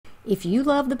If you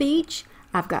love the beach,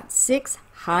 I've got 6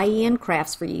 high-end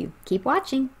crafts for you. Keep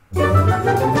watching.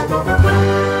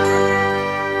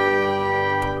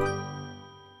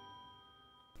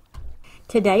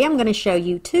 Today I'm going to show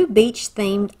you 2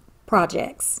 beach-themed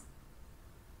projects.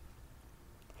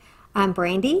 I'm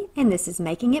Brandy, and this is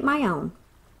Making It My Own.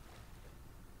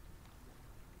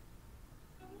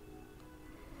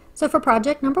 So for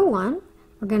project number 1,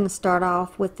 we're going to start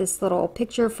off with this little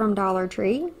picture from Dollar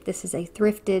Tree. This is a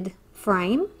thrifted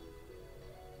frame.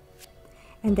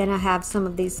 And then I have some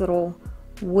of these little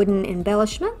wooden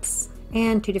embellishments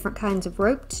and 2 different kinds of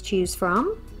rope to choose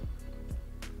from.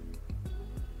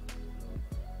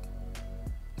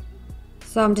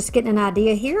 So I'm just getting an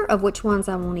idea here of which ones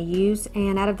I want to use,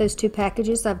 and out of those 2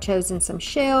 packages I've chosen some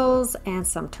shells and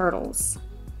some turtles.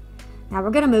 Now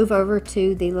we're going to move over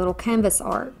to the little canvas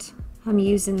art. I'm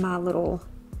using my little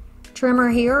trimmer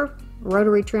here,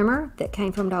 rotary trimmer that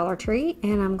came from Dollar Tree,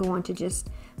 and I'm going to just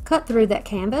cut through that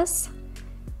canvas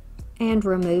and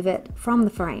remove it from the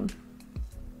frame.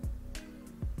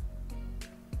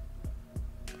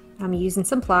 I'm using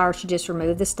some pliers to just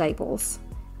remove the staples.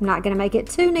 I'm not going to make it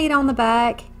too neat on the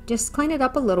back, just clean it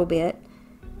up a little bit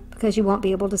because you won't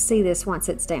be able to see this once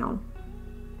it's down.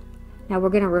 Now we're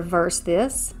going to reverse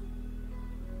this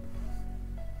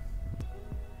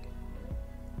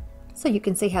so you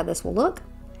can see how this will look.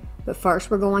 But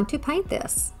first we're going to paint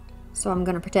this. So I'm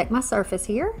going to protect my surface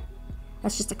here.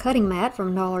 That's just a cutting mat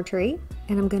from Dollar Tree,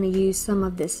 and I'm going to use some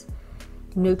of this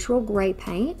neutral gray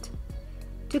paint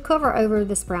to cover over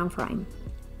this brown frame.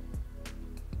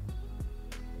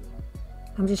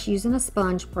 I'm just using a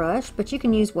sponge brush, but you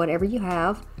can use whatever you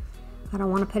have. I don't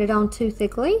want to put it on too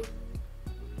thickly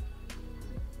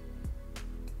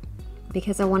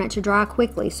because I want it to dry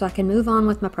quickly so I can move on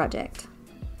with my project.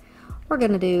 We're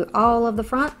going to do all of the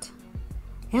front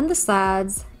and the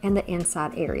sides and the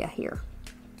inside area here.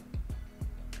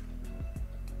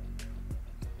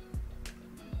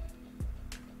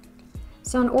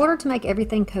 So in order to make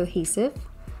everything cohesive,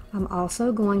 I'm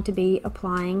also going to be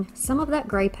applying some of that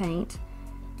gray paint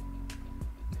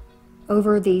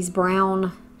over these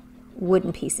brown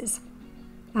wooden pieces.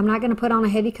 I'm not going to put on a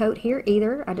heavy coat here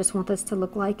either. I just want this to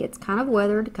look like it's kind of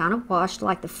weathered, kind of washed,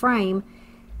 like the frame,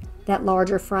 that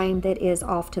larger frame that is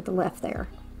off to the left there.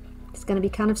 It's going to be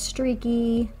kind of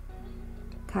streaky,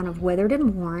 kind of weathered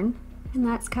and worn, and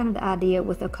that's kind of the idea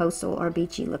with a coastal or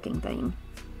beachy looking theme.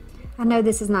 I know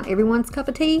this is not everyone's cup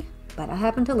of tea, but I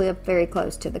happen to live very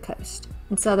close to the coast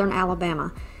in southern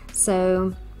Alabama,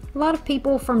 so a lot of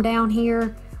people from down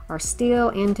here are still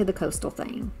into the coastal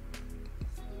theme.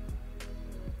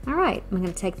 Alright, I'm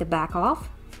going to take the back off,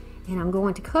 and I'm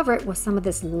going to cover it with some of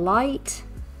this light,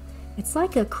 it's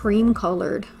like a cream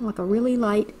colored, like a really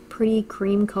light, pretty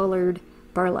cream colored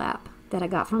burlap that I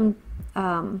got from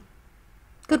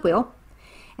Goodwill.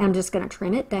 And I'm just going to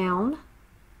trim it down.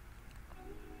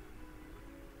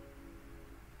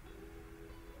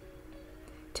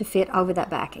 To fit over that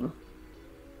backing.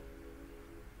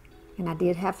 And I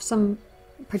did have some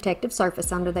protective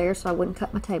surface under there so I wouldn't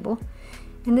cut my table.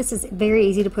 And this is very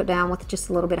easy to put down with just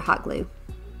a little bit of hot glue.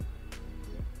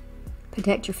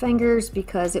 Protect your fingers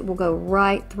because it will go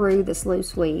right through this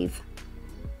loose weave.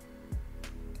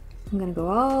 I'm going to go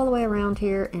all the way around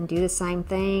here and do the same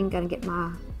thing. Going to get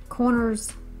my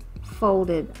corners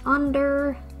folded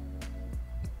under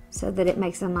so that it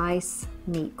makes a nice,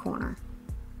 neat corner.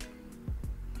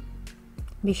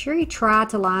 Be sure you try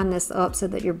to line this up so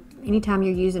that anytime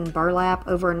you're using burlap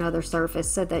over another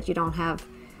surface so that you don't have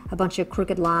a bunch of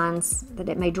crooked lines that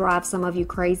it may drive some of you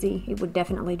crazy. It would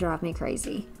definitely drive me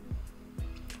crazy.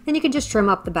 Then you can just trim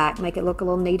up the back, make it look a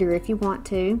little neater if you want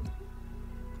to.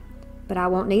 But I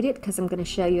won't need it because I'm going to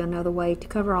show you another way to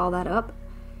cover all that up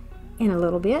in a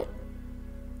little bit.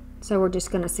 So we're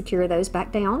just going to secure those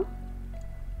back down.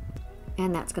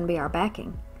 And that's going to be our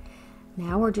backing.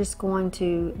 Now we're just going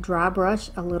to dry brush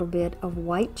a little bit of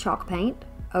white chalk paint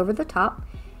over the top.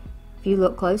 If you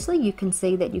look closely, you can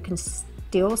see that you can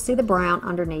still see the brown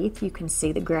underneath. You can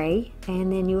see the gray,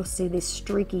 and then you'll see this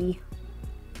streaky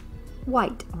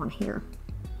white on here.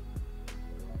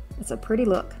 It's a pretty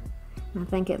look. I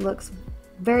think it looks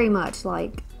very much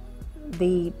like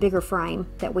the bigger frame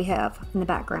that we have in the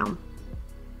background.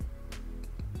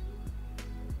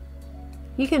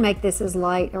 You can make this as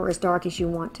light or as dark as you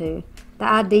want to. The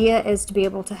idea is to be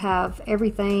able to have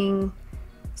everything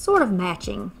sort of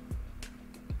matching.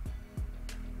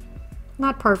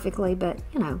 Not perfectly, but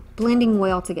you know, blending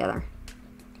well together.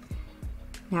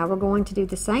 Now we're going to do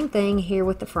the same thing here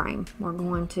with the frame. We're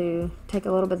going to take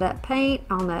a little bit of that paint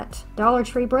on that Dollar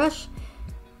Tree brush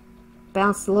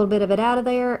bounce a little bit of it out of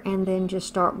there, and then just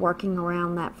start working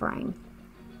around that frame.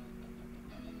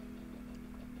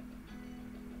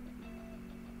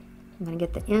 I'm going to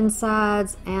get the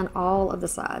insides and all of the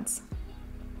sides.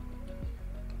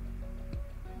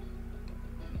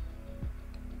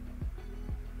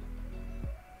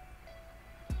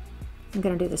 I'm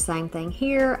going to do the same thing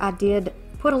here. I did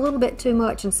put a little bit too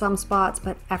much in some spots,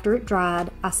 but after it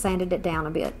dried, I sanded it down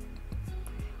a bit.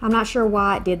 I'm not sure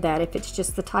why it did that, if it's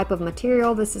just the type of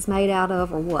material this is made out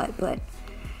of or what, but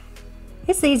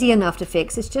it's easy enough to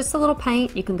fix. It's just a little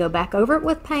paint. You can go back over it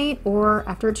with paint, or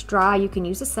after it's dry, you can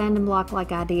use a sanding block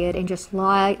like I did and just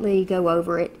lightly go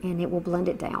over it and it will blend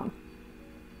it down.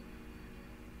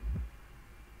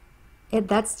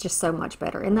 That's just so much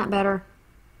better. Isn't that better?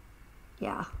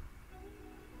 Yeah.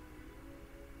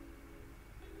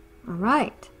 All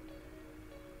right.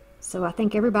 So I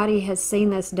think everybody has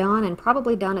seen this done and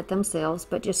probably done it themselves,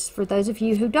 but just for those of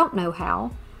you who don't know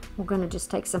how, we're going to just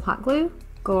take some hot glue,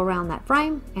 go around that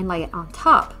frame, and lay it on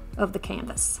top of the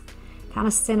canvas. Kind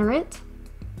of center it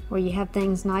where you have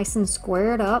things nice and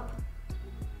squared up.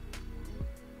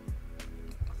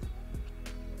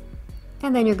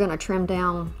 And then you're going to trim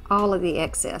down all of the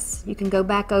excess. You can go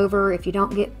back over. If you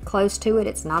don't get close to it,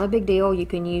 it's not a big deal. You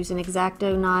can use an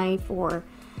X-Acto knife or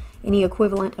any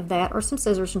equivalent of that, or some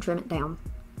scissors, and trim it down.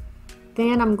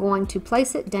 Then I'm going to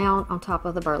place it down on top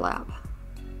of the burlap.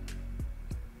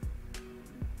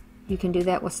 You can do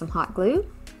that with some hot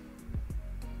glue.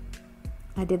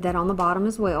 I did that on the bottom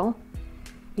as well.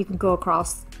 You can go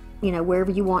across, you know, wherever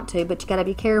you want to, but you got to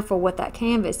be careful with that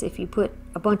canvas. If you put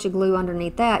a bunch of glue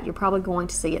underneath that, you're probably going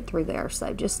to see it through there.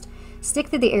 So just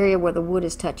stick to the area where the wood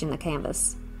is touching the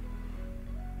canvas.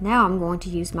 Now I'm going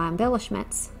to use my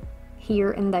embellishments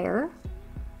here and there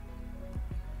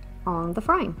on the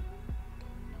frame.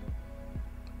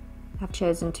 I've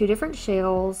chosen 2 different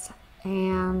shells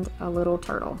and a little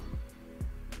turtle.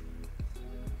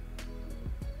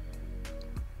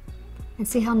 And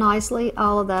see how nicely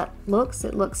all of that looks?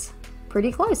 It looks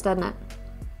pretty close, doesn't it?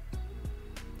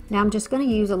 Now I'm just going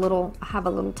to use I have a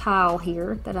little tile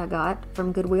here that I got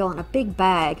from Goodwill in a big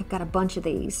bag. I've got a bunch of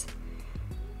these.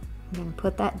 I'm going to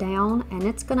put that down, and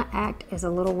it's going to act as a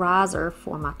little riser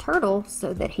for my turtle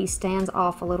so that he stands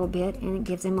off a little bit and it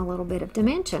gives him a little bit of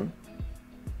dimension.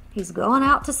 He's going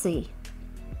out to sea.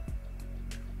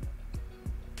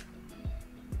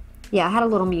 Yeah, I had a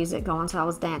little music going, so I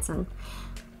was dancing.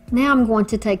 Now I'm going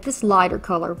to take this lighter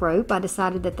color rope. I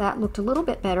decided that that looked a little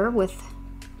bit better with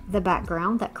the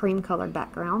background, that cream colored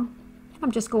background.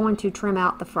 I'm just going to trim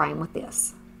out the frame with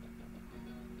this.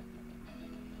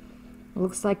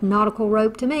 Looks like nautical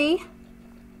rope to me,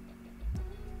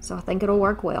 so I think it'll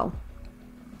work well.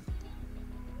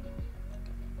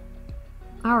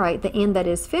 Alright, the end that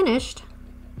is finished,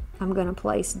 I'm going to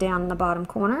place down in the bottom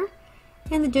corner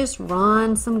and then just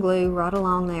run some glue right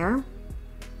along there,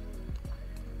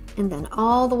 and then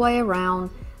all the way around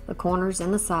the corners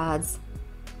and the sides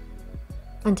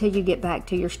until you get back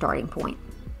to your starting point.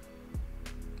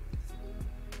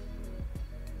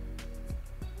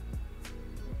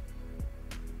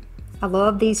 I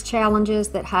love these challenges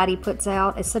that Heidi puts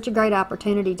out. It's such a great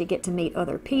opportunity to get to meet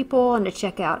other people and to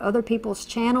check out other people's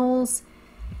channels.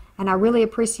 And I really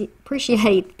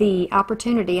appreciate the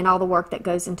opportunity and all the work that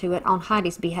goes into it on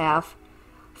Heidi's behalf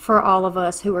for all of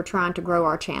us who are trying to grow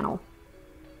our channel.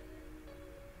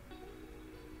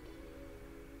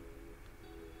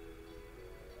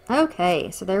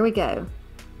 Okay, so there we go.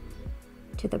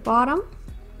 To the bottom.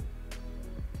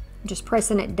 Just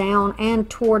pressing it down and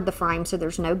toward the frame so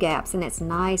there's no gaps, and it's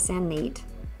nice and neat.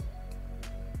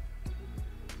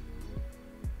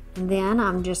 And then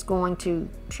I'm just going to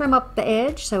trim up the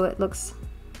edge so it looks,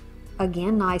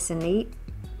 again, nice and neat.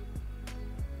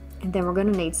 And then we're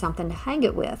going to need something to hang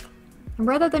it with. And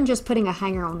rather than just putting a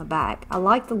hanger on the back, I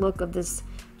like the look of this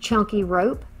chunky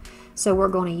rope, so we're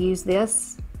going to use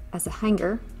this as a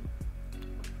hanger.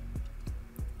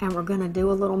 And we're going to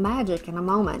do a little magic in a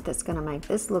moment that's going to make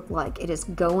this look like it is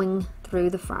going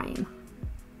through the frame.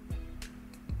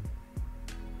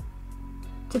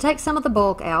 To take some of the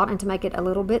bulk out and to make it a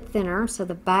little bit thinner so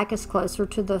the back is closer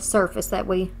to the surface that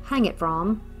we hang it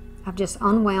from, I've just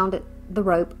unwound the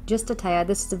rope just a tad.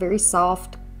 This is a very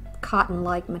soft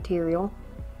cotton-like material.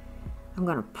 I'm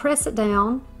going to press it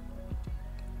down,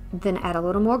 then add a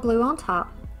little more glue on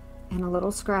top and a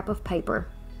little scrap of paper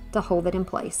to hold it in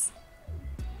place.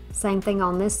 Same thing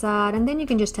on this side, and then you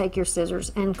can just take your scissors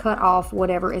and cut off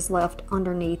whatever is left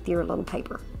underneath your little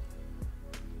paper.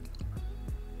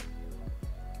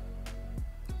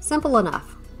 Simple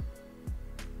enough.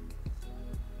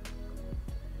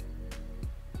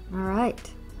 All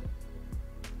right.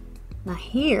 Now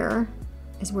here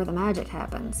is where the magic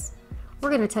happens. We're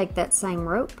going to take that same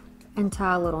rope and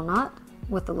tie a little knot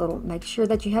with a little, make sure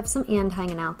that you have some end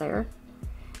hanging out there.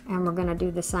 And we're going to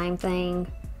do the same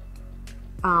thing,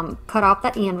 cut off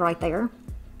that end right there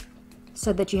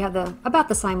so that you have about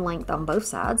the same length on both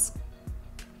sides.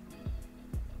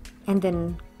 And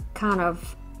then kind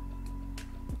of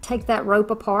take that rope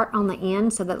apart on the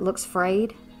end so that it looks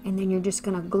frayed. And then you're just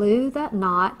going to glue that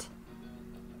knot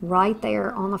right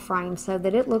there on the frame so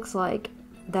that it looks like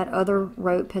that other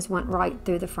rope has went right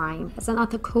through the frame. Is that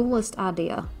not the coolest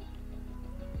idea?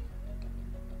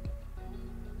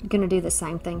 You're going to do the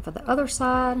same thing for the other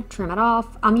side. Trim it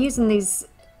off. I'm using these,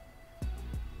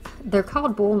 they're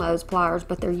called bullnose pliers,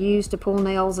 but they're used to pull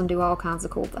nails and do all kinds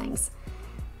of cool things.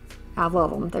 I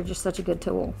love them. They're just such a good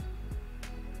tool.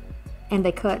 And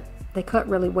they cut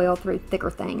really well through thicker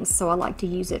things, so I like to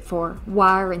use it for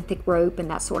wire and thick rope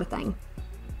and that sort of thing.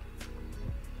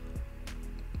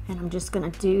 And I'm just going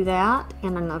to do that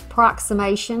in an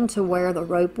approximation to where the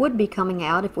rope would be coming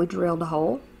out if we drilled a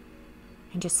hole.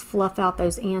 And just fluff out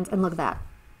those ends. And look at that.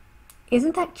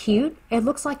 Isn't that cute? It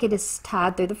looks like it is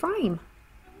tied through the frame.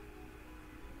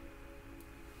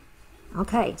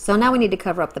 Okay, so now we need to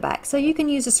cover up the back. So you can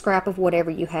use a scrap of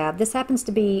whatever you have. This happens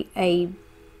to be a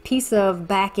piece of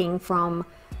backing from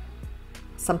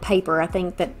some paper. I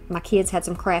think that my kids had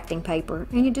some crafting paper.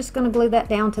 And you're just going to glue that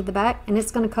down to the back, and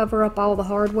it's going to cover up all the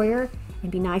hardware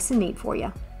and be nice and neat for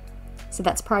you. So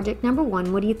that's project number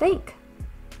 1. What do you think?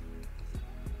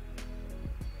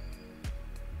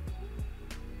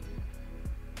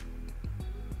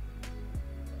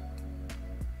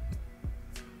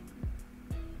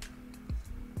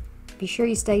 Be sure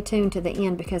you stay tuned to the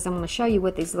end because I'm going to show you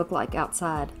what these look like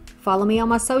outside. Follow me on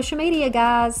my social media,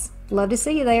 guys. Love to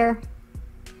see you there.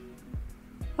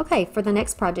 Okay, for the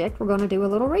next project, we're going to do a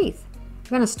little wreath. I'm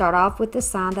going to start off with this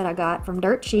sign that I got from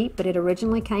Dirt Cheap, but it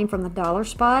originally came from the Dollar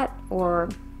Spot or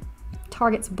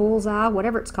Target's Bullseye,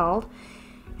 whatever it's called.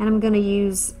 And I'm going to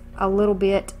use a little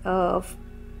bit of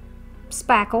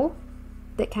spackle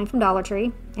that came from Dollar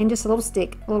Tree and just a little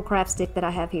stick, a little craft stick that I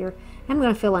have here. And I'm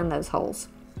going to fill in those holes.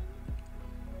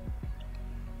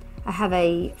 I have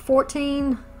a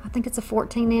 14, I think it's a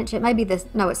 14-inch. It may be this,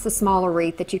 no, it's the smaller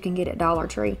wreath that you can get at Dollar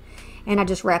Tree. And I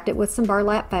just wrapped it with some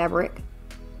burlap fabric.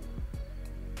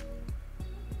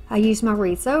 I used my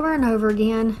wreaths over and over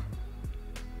again.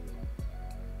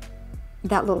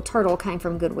 That little turtle came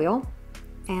from Goodwill.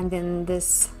 And then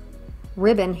this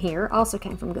ribbon here also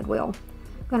came from Goodwill.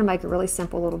 I'm going to make a really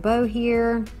simple little bow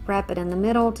here, wrap it in the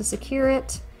middle to secure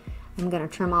it. I'm going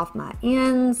to trim off my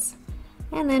ends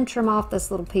and then trim off this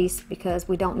little piece because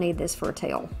we don't need this for a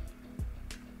tail.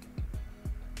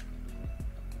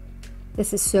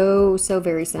 This is so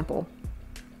very simple.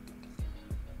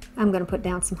 I'm going to put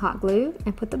down some hot glue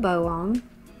and put the bow on.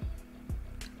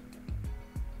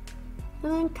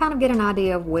 And then kind of get an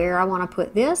idea of where I want to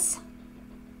put this.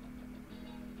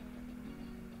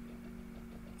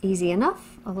 Easy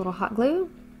enough. A little hot glue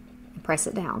and press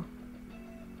it down.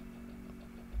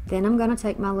 Then I'm going to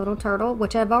take my little turtle,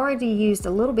 which I've already used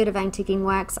a little bit of antiquing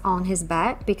wax on his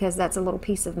back because that's a little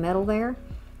piece of metal there.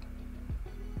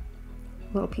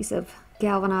 A little piece of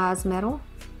galvanized metal.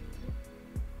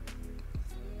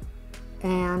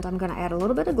 And I'm going to add a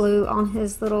little bit of glue on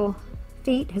his little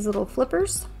feet, his little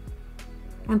flippers,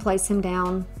 and place him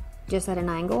down just at an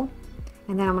angle.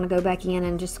 And then I'm going to go back in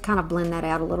and just kind of blend that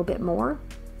out a little bit more.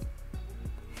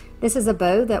 This is a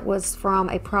bow that was from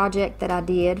a project that I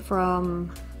did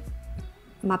from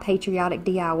my patriotic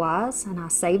DIYs, and I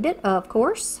saved it, of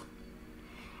course.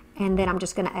 And then I'm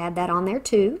just going to add that on there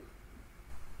too.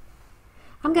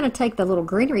 I'm going to take the little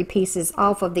greenery pieces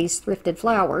off of these thrifted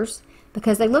flowers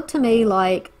because they look to me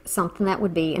like something that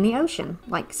would be in the ocean,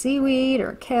 like seaweed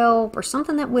or kelp or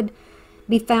something that would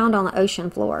be found on the ocean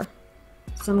floor.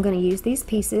 So I'm going to use these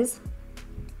pieces,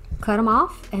 cut them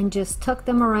off, and just tuck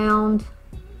them around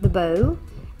the bow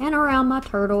and around my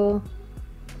turtle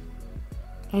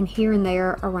and here and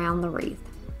there around the wreath.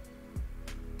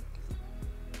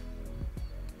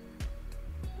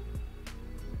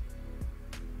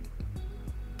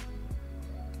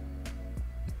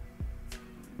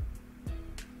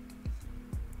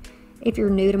 If you're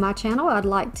new to my channel, I'd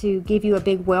like to give you a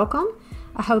big welcome.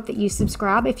 I hope that you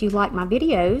subscribe if you like my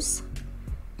videos.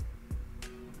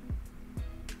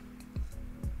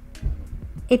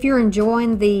 If you're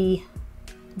enjoying the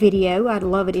video, I'd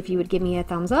love it if you would give me a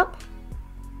thumbs up.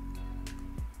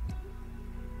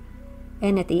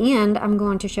 And at the end, I'm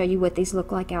going to show you what these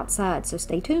look like outside, so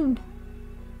stay tuned.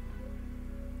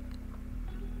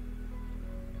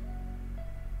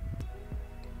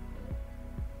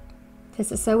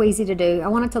 This is so easy to do. I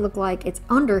want it to look like it's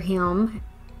under him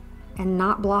and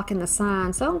not blocking the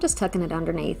sign, so I'm just tucking it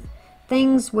underneath.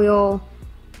 Things will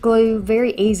glue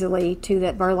very easily to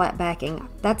that burlap backing.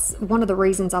 That's one of the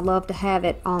reasons I love to have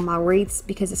it on my wreaths,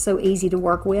 because it's so easy to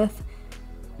work with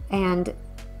and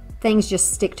things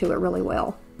just stick to it really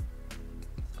well.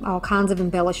 All kinds of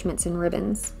embellishments and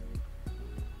ribbons.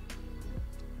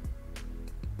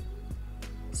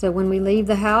 So when we leave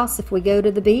the house, if we go to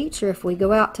the beach or if we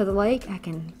go out to the lake, I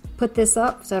can put this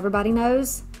up so everybody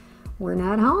knows we're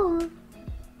not home.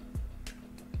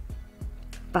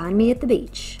 Find me at the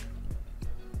beach.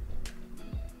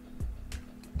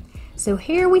 So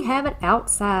here we have it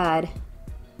outside.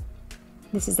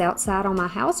 This is outside on my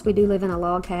house. We do live in a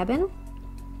log cabin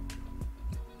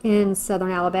in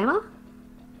southern Alabama.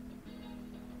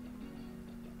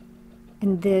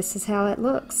 And this is how it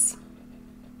looks.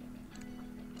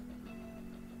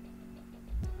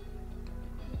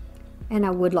 And I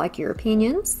would like your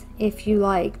opinions if you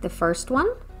like the first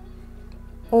one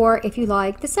or if you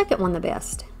like the second one the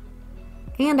best.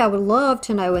 And I would love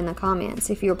to know in the comments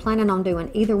if you're planning on doing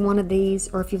either one of these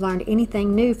or if you learned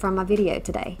anything new from my video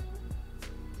today.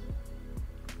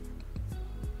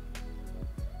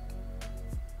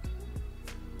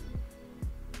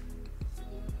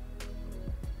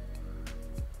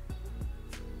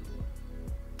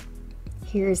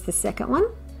 Here's the second one,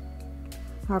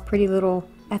 our pretty little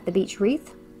at the beach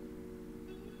wreath.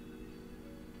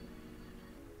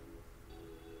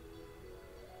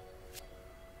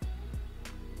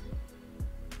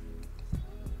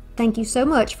 Thank you so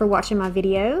much for watching my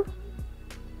video.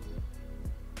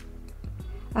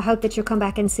 I hope that you'll come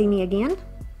back and see me again,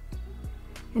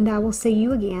 and I will see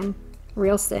you again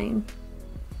real soon.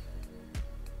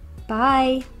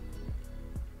 Bye.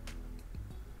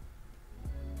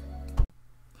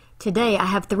 Today I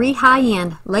have 3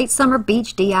 high-end late summer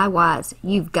beach DIYs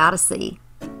you've got to see.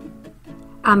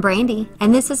 I'm Brandy,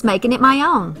 and this is Making It My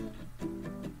Own.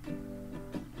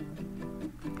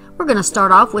 We're going to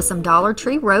start off with some Dollar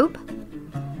Tree rope,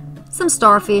 some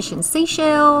starfish and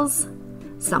seashells,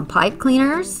 some pipe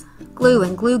cleaners, glue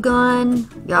and glue gun.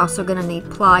 You're also going to need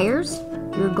pliers.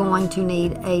 You're going to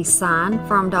need a sign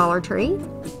from Dollar Tree.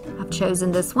 I've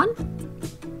chosen this one.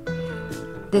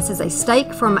 This is a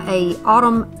stake from a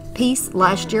autumn piece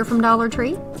last year from Dollar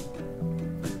Tree.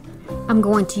 I'm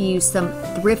going to use some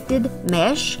thrifted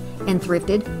mesh and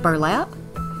thrifted burlap.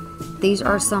 These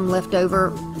are some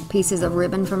leftover pieces of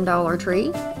ribbon from Dollar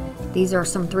Tree. These are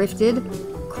some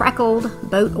thrifted crackled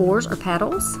boat oars or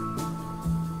paddles.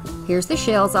 Here's the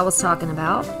shells I was talking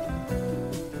about.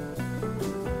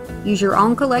 Use your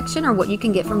own collection or what you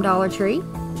can get from Dollar Tree.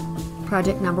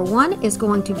 Project number 1 is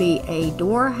going to be a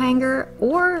door hanger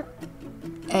or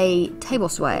a table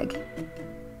swag.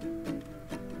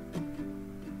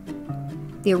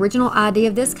 The original idea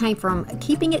of this came from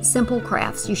Keeping It Simple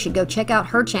Crafts. You should go check out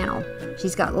her channel.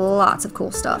 She's got lots of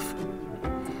cool stuff.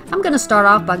 I'm going to start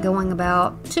off by going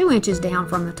about 2 inches down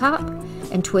from the top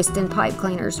and twisting pipe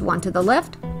cleaners, one to the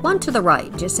left, one to the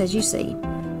right, just as you see.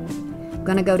 I'm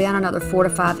going to go down another 4 to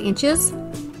 5 inches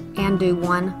and do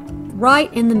one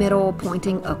right in the middle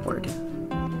pointing upward.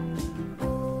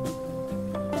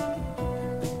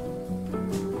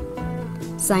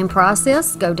 Same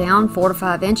process, go down 4 to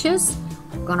 5 inches.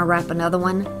 I'm going to wrap another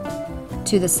one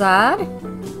to the side,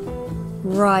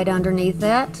 right underneath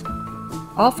that,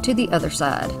 off to the other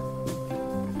side.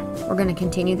 We're going to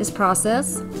continue this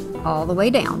process all the way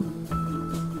down.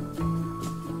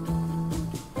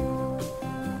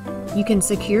 You can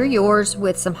secure yours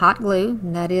with some hot glue,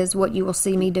 and that is what you will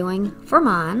see me doing for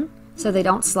mine, so they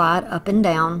don't slide up and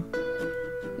down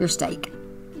your stake.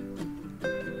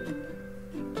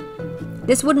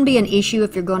 This wouldn't be an issue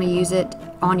if you're going to use it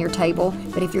on your table,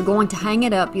 but if you're going to hang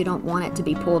it up, you don't want it to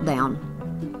be pulled down.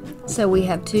 So we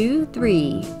have 2,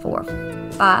 3, 4,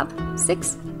 5,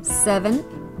 6,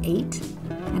 7, 8,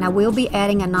 and I will be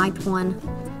adding a 9th one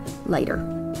later.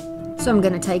 So I'm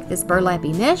going to take this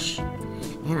burlappy mesh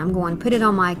and I'm going to put it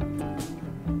on my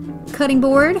cutting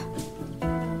board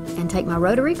and take my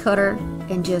rotary cutter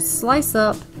and just slice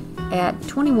up at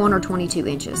 21 or 22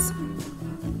 inches.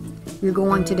 You're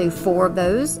going to do 4 of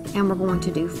those, and we're going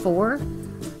to do 4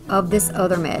 of this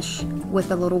other mesh with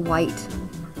the little white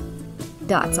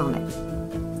dots on it.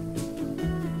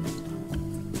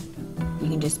 You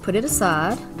can just put it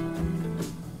aside.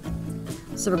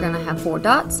 So we're going to have 4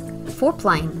 dots, 4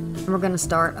 plain, and we're going to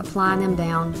start applying them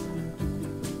down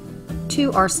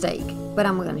to our stake. But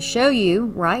I'm going to show you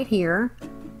right here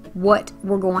what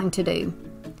we're going to do.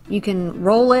 You can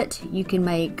roll it, you can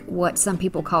make what some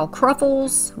people call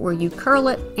cruffles, where you curl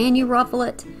it and you ruffle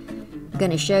it. I'm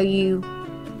going to show you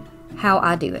how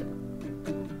I do it.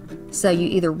 So you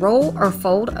either roll or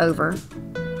fold over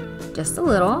just a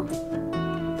little.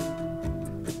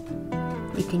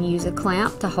 You can use a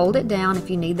clamp to hold it down if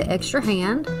you need the extra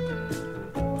hand,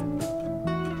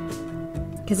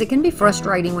 because it can be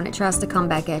frustrating when it tries to come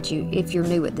back at you if you're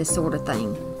new at this sort of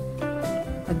thing.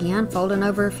 Again, folding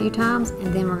over a few times,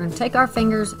 and then we're going to take our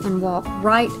fingers and walk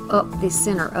right up the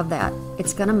center of that.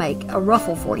 It's going to make a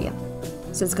ruffle for you.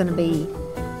 So it's going to be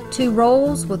 2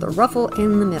 rolls with a ruffle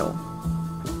in the middle.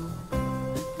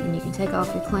 And you can take off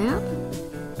your clamp.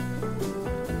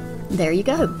 There you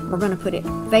go. We're going to put it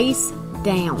face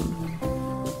down,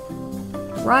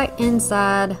 right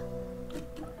inside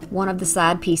one of the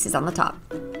side pieces on the top.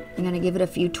 You're going to give it a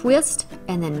few twists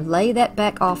and then lay that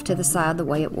back off to the side the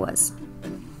way it was.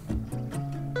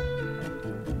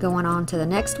 Going on to the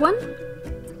next one.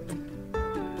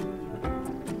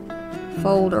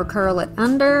 Fold or curl it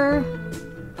under.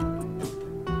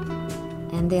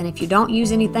 And then if you don't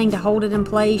use anything to hold it in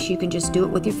place, you can just do it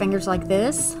with your fingers like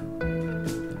this.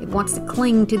 It wants to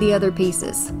cling to the other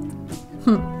pieces.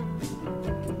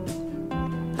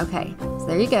 Okay, so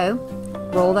there you go.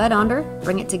 Roll that under,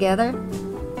 bring it together.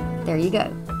 There you go.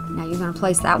 Now you're going to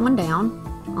place that one down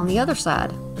on the other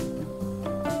side.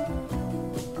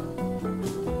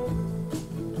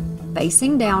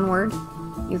 Facing downward,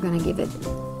 you're going to give it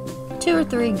 2 or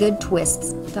 3 good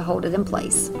twists to hold it in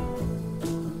place.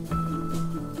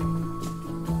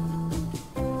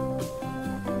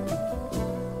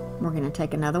 We're going to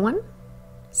take another one.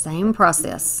 Same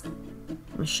process.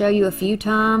 I'm going to show you a few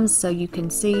times so you can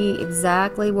see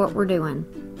exactly what we're doing.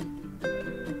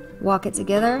 Walk it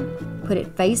together, put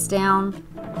it face down,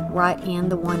 right in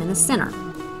the one in the center.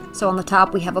 So on the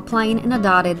top we have a plain and a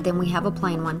dotted, then we have a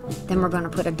plain one. Then we're going to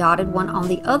put a dotted one on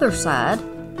the other side,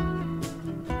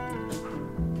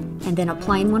 and then a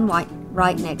plain one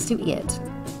right next to it.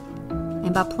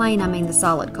 And by plain I mean the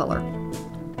solid color.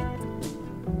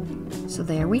 So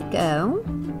there we go.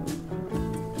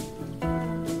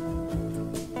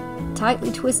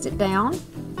 Tightly twist it down,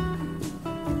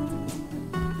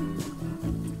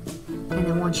 and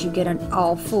then once you get it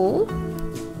all full,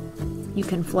 you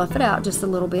can fluff it out just a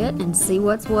little bit and see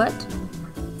what's what.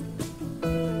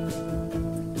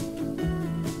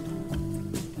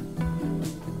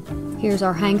 Here's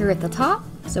our hanger at the top,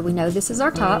 so we know this is our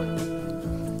top.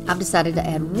 I've decided to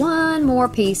add one more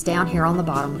piece down here on the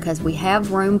bottom because we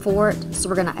have room for it, so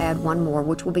we're going to add one more,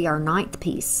 which will be our 9th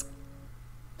piece.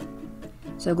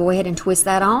 So go ahead and twist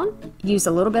that on. Use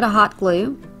a little bit of hot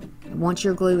glue. Once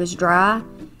your glue is dry,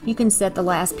 you can set the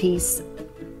last piece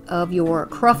of your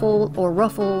cruffle or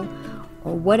ruffle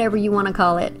or whatever you want to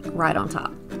call it right on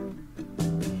top.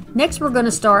 Next we're going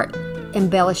to start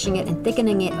embellishing it and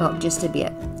thickening it up just a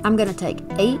bit. I'm going to take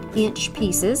 8-inch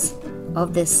pieces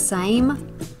of this same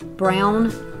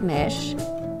brown mesh.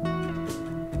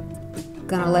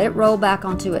 Going to let it roll back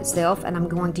onto itself, and I'm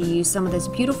going to use some of this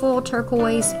beautiful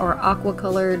turquoise or aqua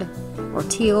colored or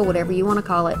teal, whatever you want to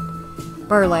call it,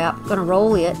 burlap. Going to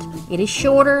roll it. It is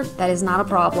shorter, that is not a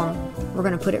problem. We're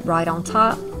going to put it right on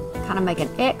top, kind of make an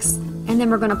X, and then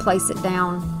we're going to place it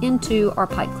down into our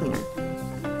pipe cleaner.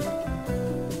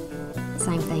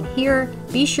 Same thing here.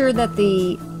 Be sure that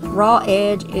the raw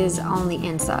edge is on the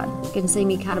inside. You can see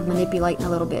me kind of manipulating a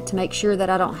little bit to make sure that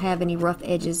I don't have any rough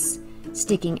edges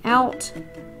sticking out.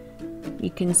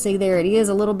 You can see there it is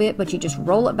a little bit, but you just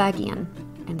roll it back in,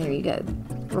 and there you go.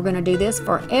 We're going to do this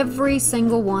for every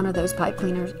single one of those pipe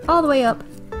cleaners all the way up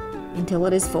until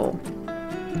it is full.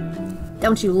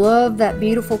 Don't you love that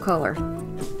beautiful color?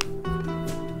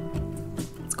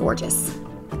 It's gorgeous.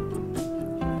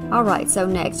 Alright, so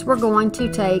next we're going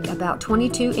to take about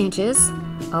 22 inches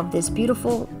of this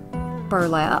beautiful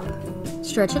burlap,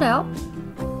 stretch it out,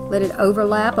 let it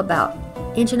overlap about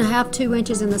 1.5 to 2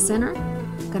 inches in the center.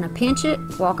 Gonna pinch it,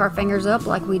 walk our fingers up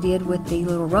like we did with the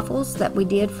little ruffles that we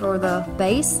did for the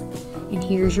base, and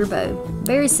here's your bow.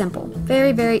 Very simple,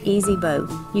 very, very easy bow.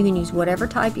 You can use whatever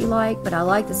type you like, but I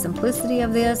like the simplicity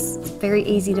of this. It's very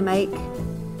easy to make,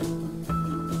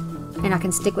 and I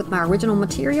can stick with my original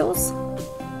materials.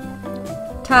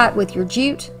 Tie it with your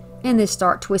jute, and then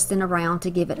start twisting around to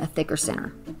give it a thicker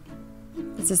center.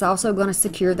 This is also going to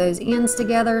secure those ends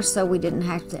together so we didn't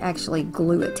have to actually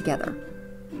glue it together.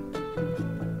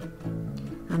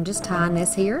 I'm just tying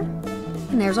this here,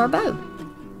 and there's our bow.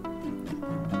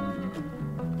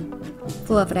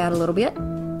 Fluff it out a little bit.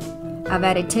 I've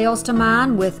added tails to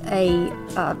mine with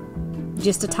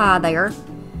just a tie there.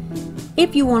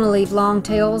 If you want to leave long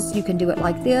tails, you can do it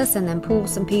like this and then pull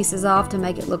some pieces off to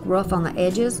make it look rough on the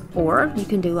edges, or you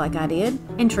can do like I did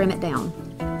and trim it down.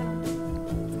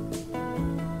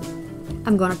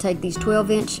 I'm going to take these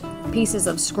 12-inch pieces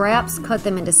of scraps, cut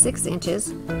them into 6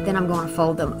 inches. Then I'm going to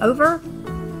fold them over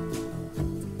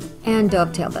and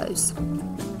dovetail those.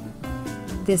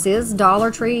 This is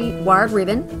Dollar Tree wired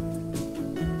ribbon.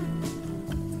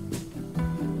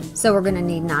 So we're going to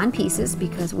need 9 pieces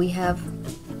because we have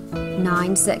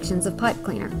 9 sections of pipe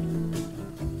cleaner.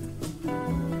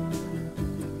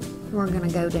 We're going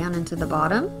to go down into the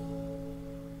bottom,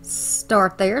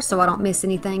 start there so I don't miss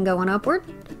anything going upward,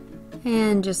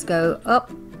 and just go up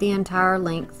the entire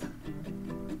length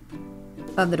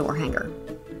of the door hanger.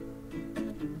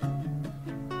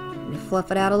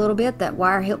 Fluff it out a little bit. That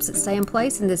wire helps it stay in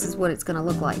place, and this is what it's going to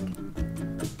look like.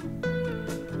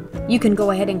 You can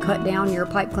go ahead and cut down your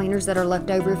pipe cleaners that are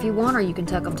left over if you want, or you can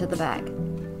tuck them to the back.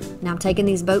 Now I'm taking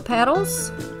these boat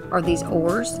paddles, or these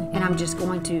oars, and I'm just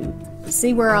going to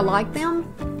see where I like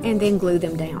them and then glue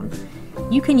them down.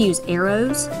 You can use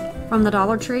arrows from the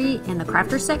Dollar Tree in the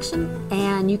crafter section,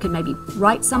 and you can maybe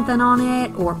write something on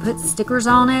it or put stickers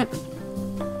on it.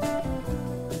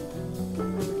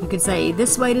 You could say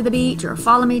this way to the beach or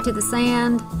follow me to the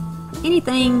sand.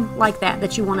 Anything like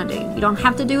that you want to do. You don't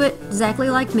have to do it exactly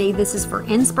like me. This is for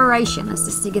inspiration. It's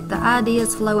just to get the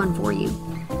ideas flowing for you.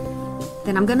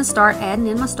 Then I'm going to start adding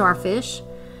in my starfish.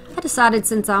 I decided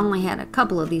since I only had a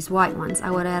couple of these white ones, I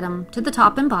would add them to the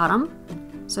top and bottom.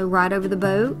 So right over the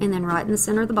bow and then right in the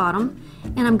center of the bottom.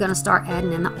 And I'm going to start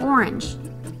adding in the orange.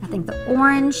 I think the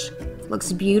orange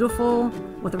looks beautiful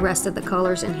with the rest of the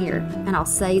colors in here. And I'll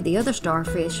save the other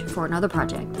starfish for another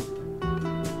project.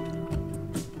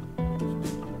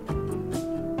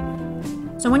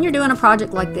 So when you're doing a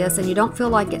project like this and you don't feel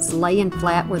like it's laying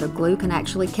flat where the glue can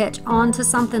actually catch onto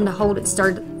something to hold it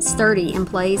sturdy in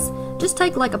place, just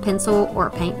take like a pencil or a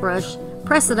paintbrush,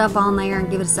 press it up on there and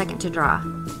give it a second to dry.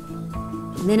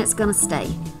 And then it's gonna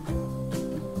stay.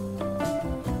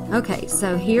 Okay,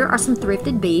 so here are some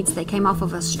thrifted beads. They came off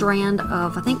of a strand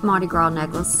of, I think, Mardi Gras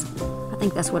necklace. I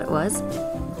think that's what it was.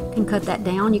 You can cut that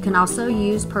down. You can also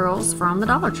use pearls from the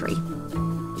Dollar Tree.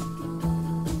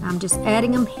 I'm just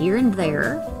adding them here and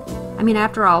there. I mean,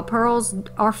 after all, pearls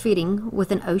are fitting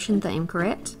with an ocean theme,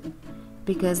 correct?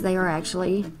 Because they are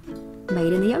actually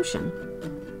made in the ocean.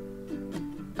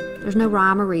 There's no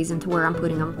rhyme or reason to where I'm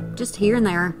putting them. Just here and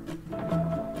there.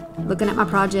 Looking at my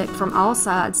project from all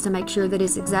sides to make sure that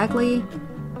it's exactly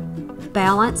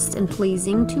balanced and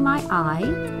pleasing to my eye.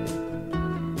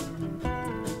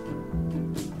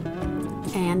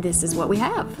 And this is what we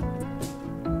have.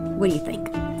 What do you think?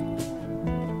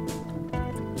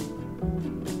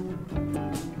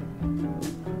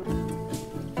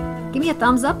 Give me a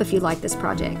thumbs up if you like this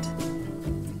project.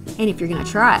 And if you're going to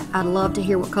try it, I'd love to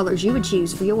hear what colors you would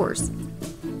choose for yours.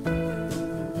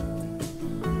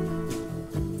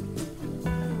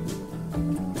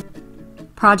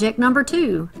 Project number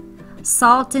 2.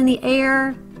 Salt in the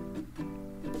air,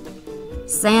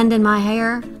 sand in my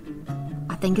hair,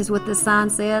 I think is what this sign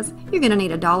says. You're going to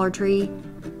need a Dollar Tree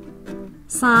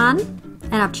sign,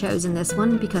 and I've chosen this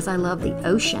one because I love the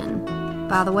ocean.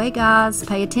 By the way, guys,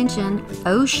 pay attention.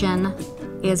 Ocean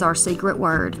is our secret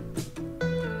word.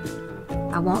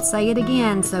 I won't say it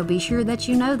again, so be sure that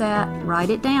you know that. Write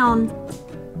it down.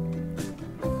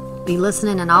 Be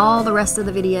listening in all the rest of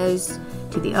the videos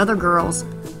to the other girls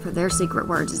for their secret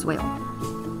words as well.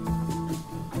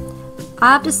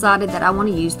 I've decided that I want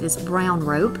to use this brown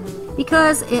rope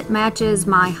because it matches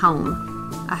my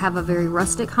home. I have a very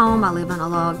rustic home. I live in a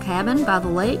log cabin by the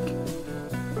lake.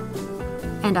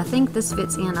 And I think this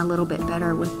fits in a little bit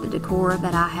better with the decor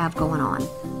that I have going on.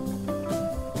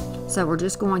 So we're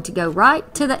just going to go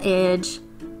right to the edge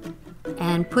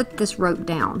and put this rope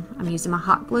down. I'm using my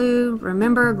hot glue.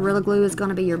 Remember, Gorilla Glue is going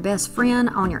to be your best friend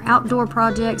on your outdoor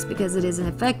projects because it isn't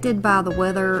affected by the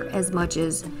weather as much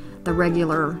as the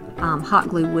regular hot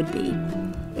glue would be.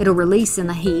 It'll release in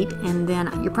the heat and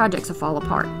then your projects will fall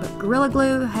apart. But Gorilla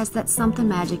Glue has that something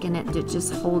magic in it that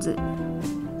just holds it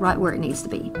right where it needs to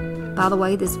be. By the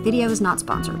way, this video is not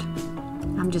sponsored.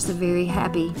 I'm just a very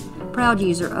happy, proud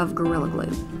user of Gorilla Glue.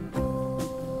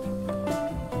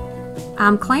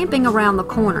 I'm clamping around the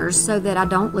corners so that I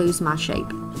don't lose my shape.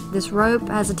 This rope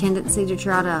has a tendency to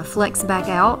try to flex back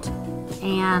out,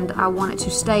 and I want it to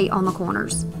stay on the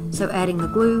corners. So adding the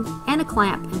glue and a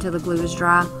clamp until the glue is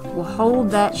dry will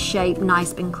hold that shape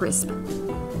nice and crisp.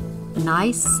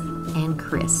 Nice and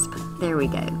crisp. There we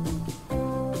go.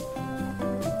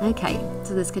 Okay,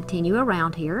 so let's continue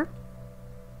around here.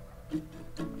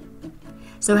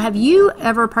 So have you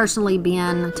ever personally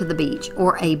been to the beach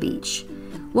or a beach?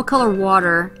 What color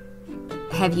water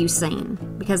have you seen?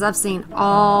 Because I've seen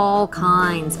all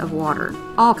kinds of water,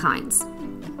 all kinds.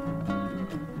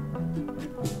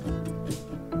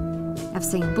 I've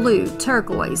seen blue,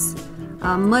 turquoise,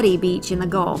 a muddy beach in the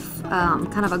Gulf,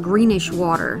 kind of a greenish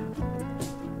water.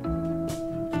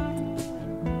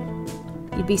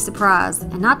 You'd be surprised.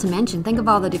 And not to mention, think of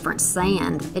all the different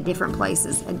sand at different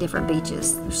places, at different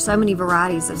beaches. There's so many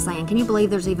varieties of sand. Can you believe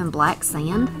there's even black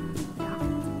sand? Yeah.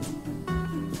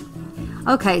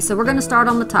 Okay, so we're going to start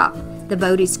on the top. The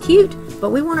boat is cute,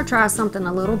 but we want to try something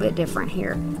a little bit different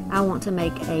here. I want to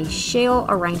make a shell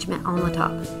arrangement on the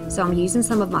top. So I'm using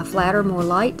some of my flatter, more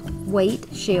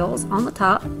lightweight shells on the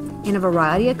top in a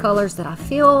variety of colors that I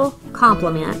feel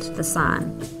complement the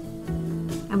sign.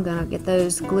 I'm going to get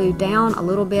those glued down a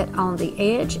little bit on the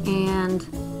edge and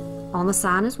on the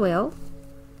sign as well.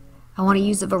 I want to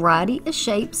use a variety of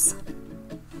shapes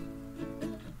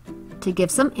to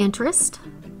give some interest.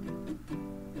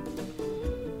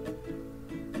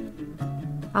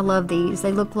 I love these.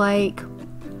 They look like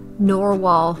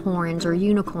narwhal horns or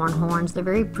unicorn horns. They're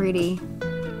very pretty.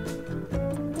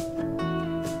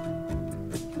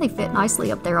 They fit nicely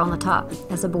up there on the top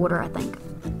as a border, I think.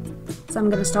 So I'm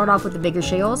going to start off with the bigger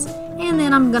shells, and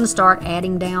then I'm going to start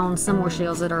adding down some more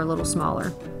shells that are a little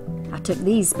smaller. I took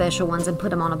these special ones and put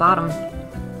them on the bottom.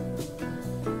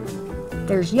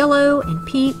 There's yellow and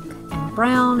pink and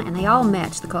brown, and they all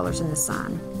match the colors in this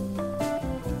sign.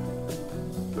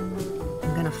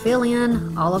 I'm going to fill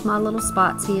in all of my little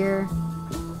spots here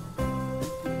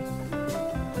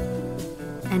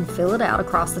and fill it out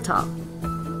across the top.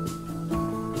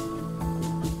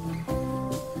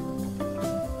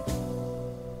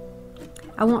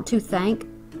 I want to thank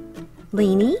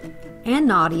Leanie and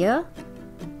Nadia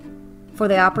for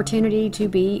the opportunity to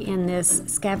be in this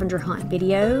scavenger hunt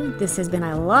video. This has been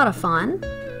a lot of fun,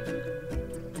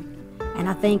 and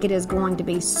I think it is going to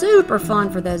be super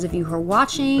fun for those of you who are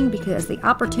watching, because the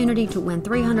opportunity to win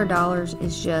 $300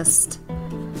 is just,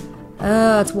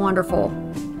 it's wonderful.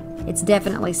 It's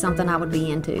definitely something I would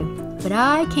be into, but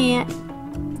I can't,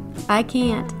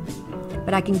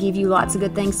 but I can give you lots of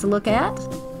good things to look at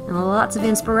and lots of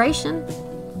inspiration,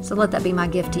 so let that be my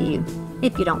gift to you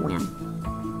if you don't win.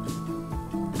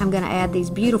 I'm going to add these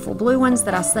beautiful blue ones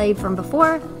that I saved from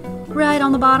before right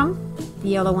on the bottom. The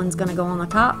yellow one's going to go on the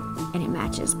top, and it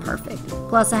matches perfect.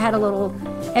 Plus I had a little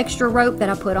extra rope that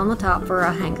I put on the top for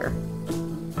a hanger.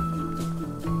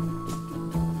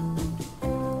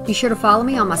 Be sure to follow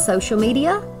me on my social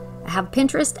media. I have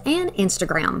Pinterest and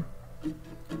Instagram.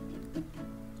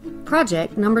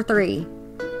 Project number 3.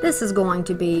 This is going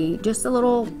to be just a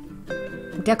little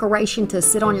decoration to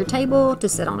sit on your table, to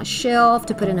sit on a shelf,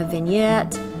 to put in a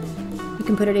vignette. You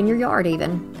can put it in your yard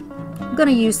even. I'm going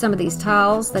to use some of these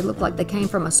tiles. They look like they came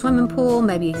from a swimming pool,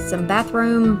 maybe some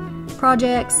bathroom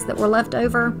projects that were left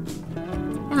over.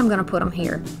 And I'm going to put them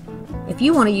here. If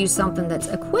you want to use something that's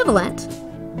equivalent,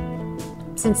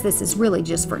 since this is really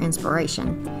just for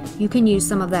inspiration, you can use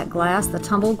some of that glass, the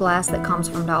tumbled glass that comes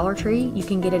from Dollar Tree. You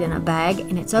can get it in a bag,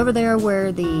 and it's over there where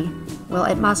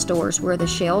at my stores, where the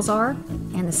shells are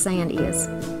and the sand is.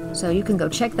 So you can go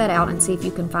check that out and see if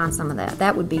you can find some of that.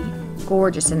 That would be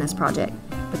gorgeous in this project.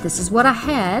 But this is what I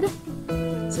had,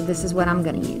 so this is what I'm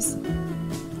going to use.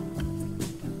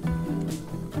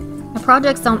 Now,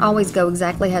 projects don't always go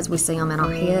exactly as we see them in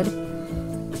our head,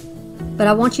 but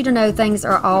I want you to know things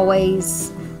are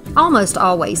almost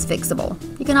always fixable.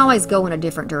 You can always go in a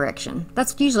different direction.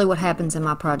 That's usually what happens in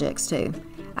my projects too.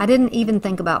 I didn't even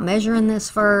think about measuring this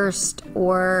first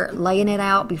or laying it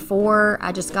out before.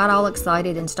 I just got all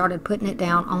excited and started putting it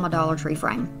down on my Dollar Tree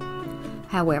frame.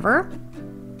 However,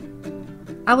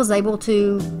 I was able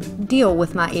to deal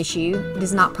with my issue. It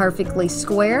is not perfectly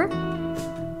square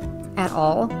at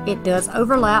all. It does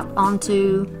overlap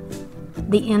onto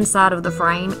the inside of the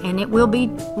frame, and it will be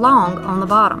long on the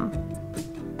bottom.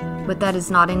 But that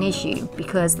is not an issue,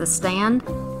 because the stand,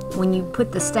 when you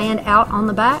put the stand out on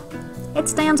the back, it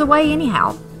stands away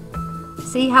anyhow.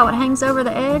 See how it hangs over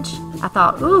the edge? I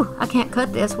thought, ooh, I can't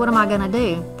cut this. What am I going to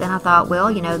do? Then I thought,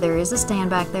 well, you know, there is a stand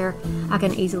back there. I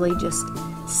can easily just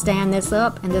stand this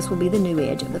up, and this will be the new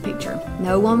edge of the picture.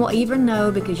 No one will even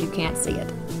know because you can't see it.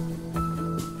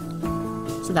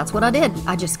 So that's what I did.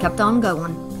 I just kept on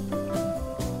going.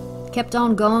 Kept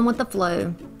on going with the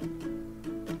flow.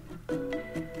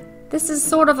 This is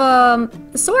sort of a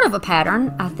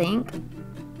pattern, I think.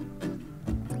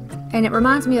 And it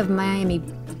reminds me of Miami,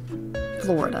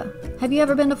 Florida. Have you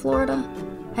ever been to Florida?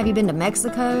 Have you been to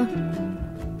Mexico?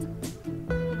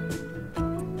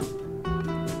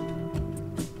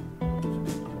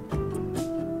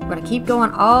 We're going to keep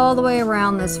going all the way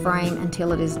around this frame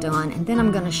until it is done, and then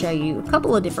I'm going to show you a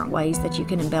couple of different ways that you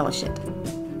can embellish it.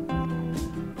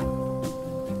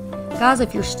 Guys,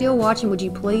 if you're still watching, would you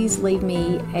please leave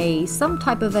me some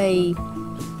type of a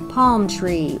palm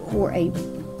tree or a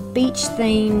beach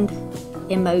themed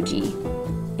emoji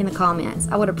in the comments.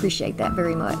 I would appreciate that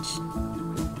very much.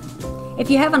 If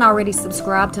you haven't already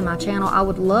subscribed to my channel, I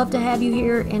would love to have you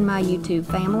here in my YouTube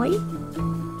family.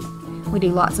 We do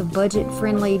lots of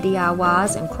budget-friendly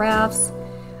DIYs and crafts.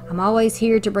 I'm always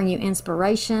here to bring you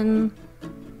inspiration.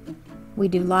 We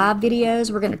do live videos.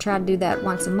 We're going to try to do that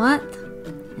once a month,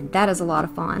 and that is a lot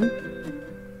of fun.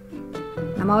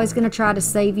 I'm always going to try to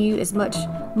save you as much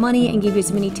money and give you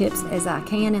as many tips as I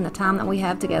can in the time that we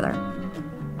have together.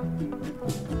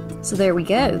 So there we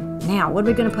go. Now, what are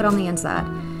we going to put on the inside?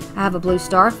 I have a blue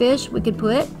starfish we could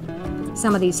put.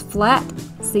 Some of these flat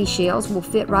seashells will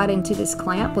fit right into this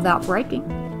clamp without breaking.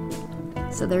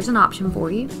 So there's an option for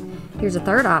you. Here's a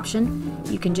third option.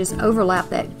 You can just overlap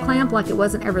that clamp like it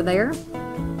wasn't ever there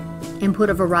and put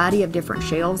a variety of different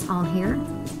shells on here.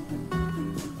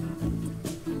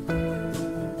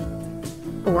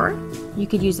 Or you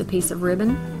could use a piece of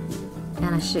ribbon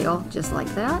and a shell just like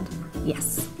that.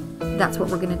 Yes, that's what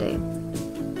we're going to do.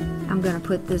 I'm going to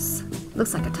put this,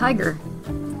 looks like a tiger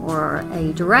or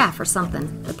a giraffe or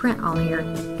something, the print on here.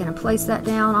 Going to place that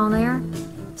down on there,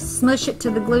 smush it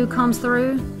till the glue comes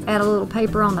through, add a little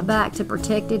paper on the back to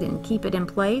protect it and keep it in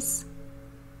place.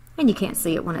 And you can't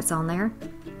see it when it's on there.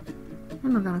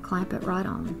 And we're going to clamp it right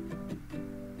on.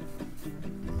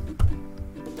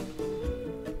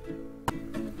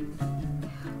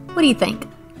 What do you think?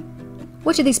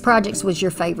 Which of these projects was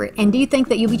your favorite? And do you think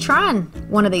that you'll be trying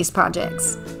one of these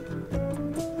projects?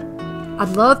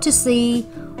 I'd love to see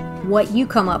what you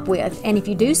come up with. And if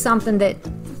you do something that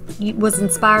was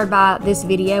inspired by this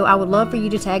video, I would love for you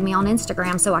to tag me on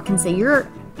Instagram so I can see your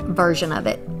version of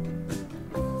it.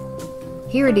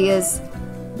 Here it is,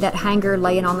 that hanger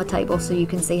laying on the table so you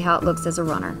can see how it looks as a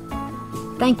runner.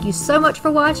 Thank you so much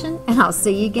for watching, and I'll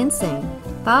see you again soon.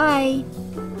 Bye!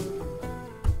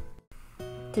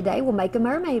 Today we'll make a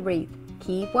mermaid wreath.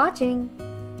 Keep watching!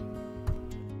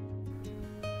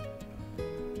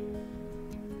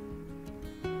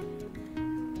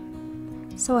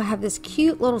 So I have this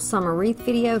cute little summer wreath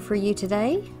video for you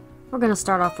today. We're going to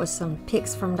start off with some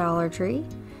picks from Dollar Tree.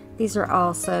 These are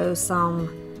also some,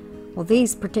 well,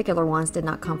 these particular ones did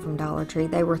not come from Dollar Tree.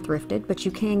 They were thrifted, but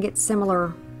you can get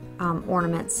similar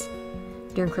ornaments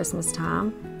during Christmas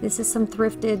time. This is some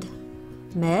thrifted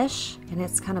mesh, and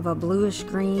it's kind of a bluish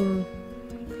green,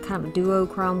 kind of a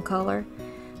duochrome color.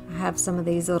 I have some of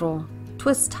these little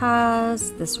twist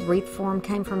ties. This wreath form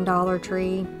came from Dollar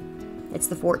Tree. It's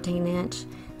the 14-inch.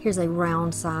 Here's a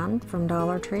round sign from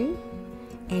Dollar Tree.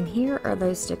 And here are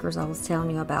those stickers I was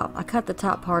telling you about. I cut the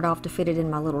top part off to fit it in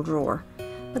my little drawer.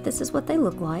 But this is what they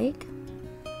look like.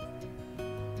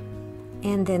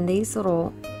 And then these the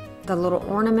little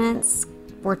ornaments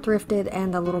were thrifted,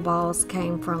 and the little balls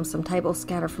came from some table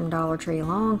scatter from Dollar Tree a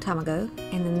long time ago.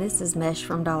 And then this is mesh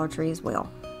from Dollar Tree as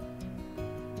well.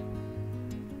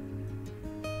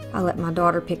 I let my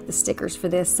daughter pick the stickers for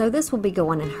this, so this will be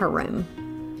going in her room.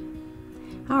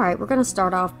 Alright, we're going to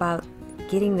start off by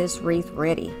getting this wreath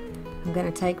ready. I'm going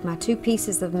to take my two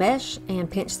pieces of mesh and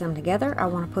pinch them together. I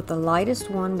want to put the lightest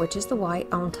one, which is the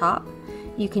white, on top.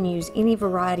 You can use any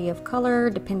variety of color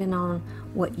depending on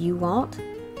what you want,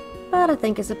 but I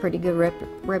think it's a pretty good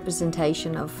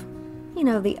representation of, you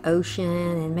know, the ocean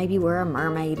and maybe where a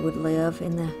mermaid would live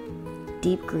in the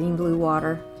deep green blue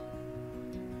water.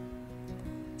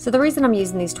 So the reason I'm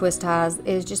using these twist ties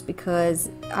is just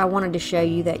because I wanted to show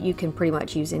you that you can pretty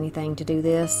much use anything to do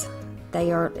this.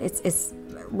 It's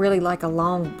really like a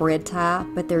long bread tie,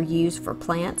 but they're used for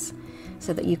plants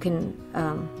so that you can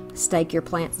stake your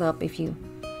plants up if you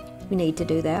need to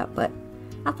do that. But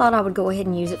I thought I would go ahead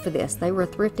and use it for this. They were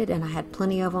thrifted and I had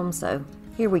plenty of them, so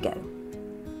here we go.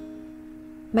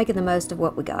 Making the most of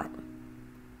what we got.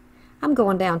 I'm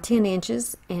going down 10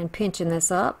 inches and pinching this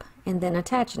up and then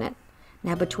attaching it.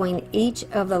 Now between each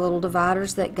of the little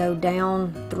dividers that go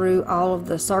down through all of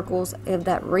the circles of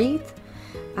that wreath,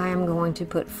 I am going to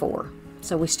put 4.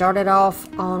 So we started off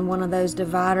on one of those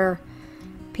divider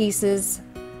pieces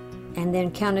and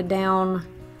then counted down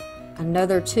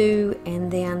another 2, and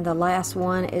then the last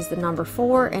one is the number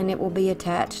 4, and it will be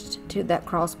attached to that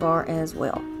crossbar as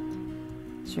well.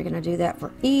 So you're going to do that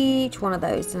for each one of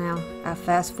those. Now I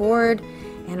fast forward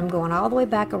and I'm going all the way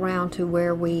back around to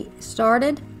where we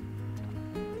started.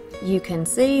 You can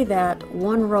see that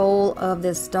one roll of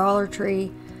this Dollar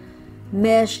Tree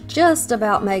mesh just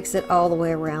about makes it all the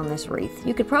way around this wreath.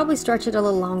 You could probably stretch it a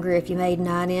little longer if you made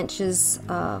 9 inches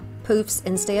poofs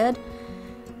instead,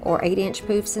 or 8-inch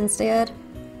poofs instead,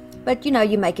 but you know,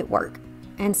 you make it work.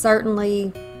 And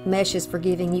certainly mesh is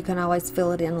forgiving. You can always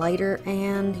fill it in later,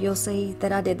 and you'll see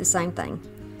that I did the same thing.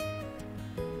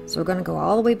 So we're going to go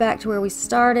all the way back to where we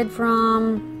started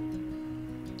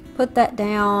from, put that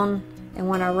down, and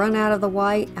when I run out of the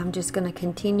white, I'm just going to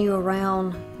continue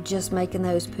around just making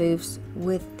those poofs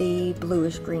with the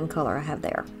bluish green color I have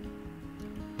there.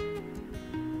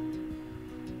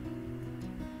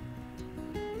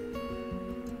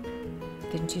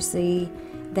 Didn't you see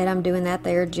that I'm doing that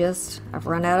there? I've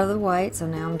run out of the white, so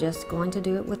now I'm just going to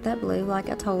do it with that blue like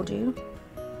I told you.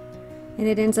 And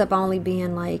it ends up only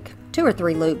being like 2 or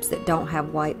 3 loops that don't have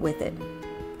white with it.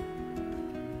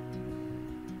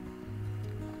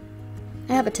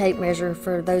 I have a tape measure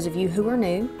for those of you who are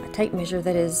new, a tape measure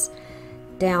that is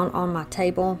down on my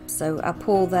table, so I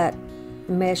pull that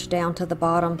mesh down to the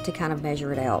bottom to kind of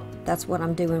measure it out. That's what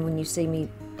I'm doing when you see me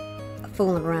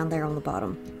fooling around there on the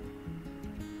bottom.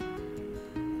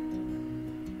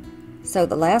 So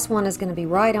the last one is going to be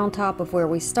right on top of where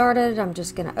we started. I'm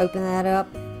just going to open that up,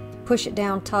 push it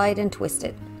down tight, and twist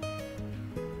it.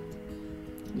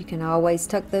 You can always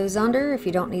tuck those under if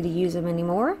you don't need to use them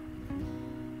anymore.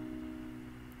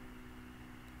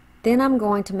 Then I'm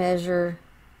going to measure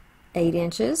 8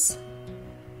 inches,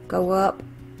 go up.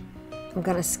 I'm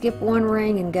going to skip one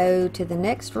ring and go to the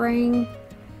next ring,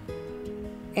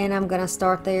 and I'm going to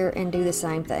start there and do the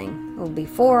same thing. It will be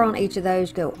 4 on each of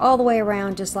those, go all the way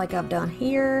around just like I've done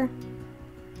here,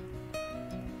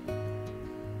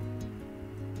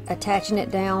 attaching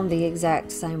it down the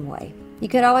exact same way. You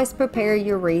could always prepare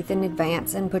your wreath in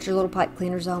advance and put your little pipe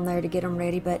cleaners on there to get them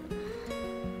ready, but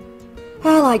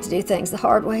I like to do things the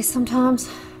hard way sometimes.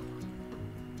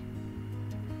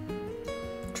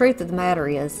 Truth of the matter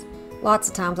is, lots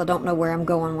of times I don't know where I'm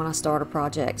going when I start a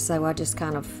project, so I just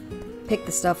kind of pick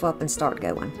the stuff up and start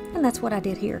going. And that's what I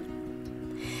did here.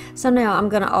 So now I'm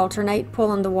going to alternate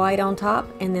pulling the white on top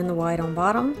and then the white on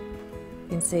bottom,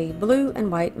 and see blue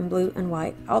and white and blue and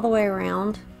white all the way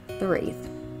around the wreath.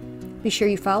 Be sure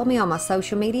you follow me on my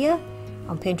social media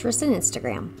on Pinterest and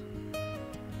Instagram.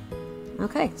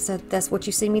 Okay, so that's what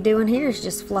you see me doing here, is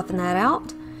just fluffing that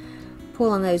out,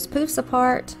 pulling those poofs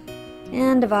apart,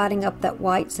 and dividing up that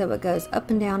white so it goes up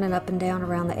and down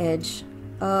around the edge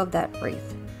of that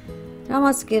wreath. It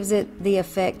almost gives it the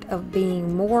effect of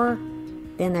being more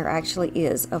than there actually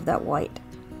is of that white.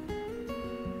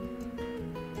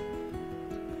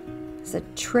 It's a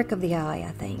trick of the eye,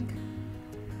 I think.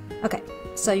 Okay,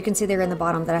 so you can see there in the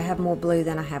bottom that I have more blue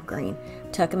than I have green.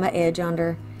 Tucking my edge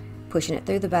under, pushing it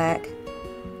through the back,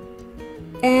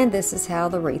 and this is how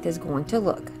the wreath is going to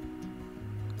look.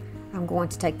 I'm going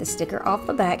to take the sticker off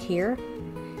the back here,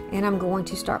 and I'm going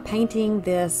to start painting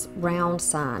this round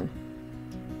sign.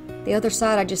 The other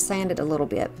side I just sanded a little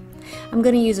bit. I'm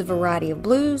going to use a variety of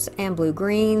blues and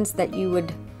blue-greens that you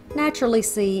would naturally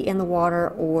see in the water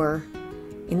or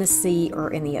in the sea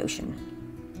or in the ocean.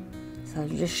 So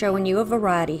just showing you a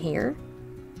variety here.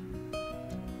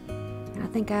 I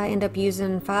think I end up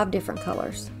using 5 different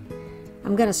colors.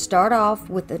 I'm going to start off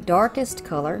with the darkest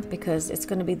color because it's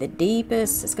going to be the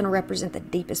deepest, it's going to represent the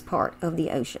deepest part of the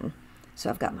ocean. So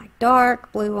I've got my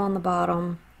dark blue on the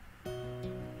bottom.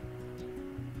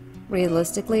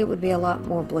 Realistically, it would be a lot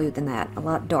more blue than that, a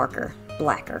lot darker,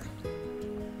 blacker.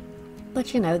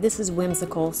 But you know, this is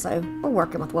whimsical, so we're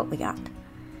working with what we got.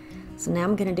 So now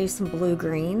I'm going to do some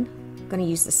blue-green. I'm going to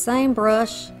use the same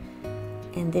brush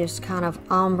and just kind of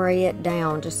ombre it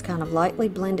down, just kind of lightly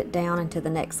blend it down into the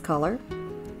next color.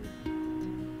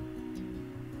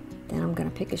 Then I'm going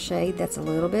to pick a shade that's a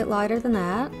little bit lighter than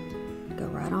that, go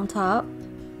right on top.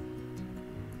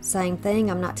 Same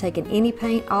thing, I'm not taking any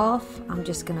paint off, I'm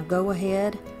just going to go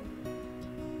ahead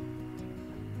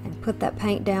and put that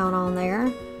paint down on there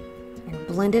and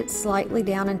blend it slightly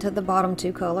down into the bottom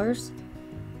 2 colors.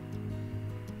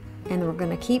 And we're going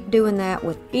to keep doing that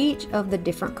with each of the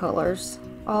different colors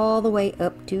all the way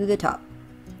up to the top.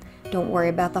 Don't worry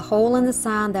about the hole in the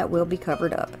sign, that will be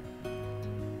covered up.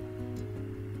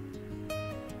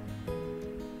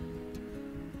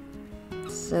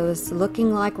 So it's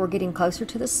looking like we're getting closer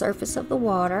to the surface of the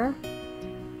water,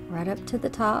 right up to the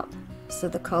top. So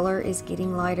the color is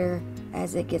getting lighter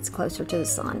as it gets closer to the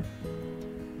sun.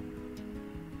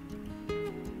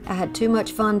 I had too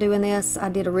much fun doing this. I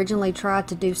did originally try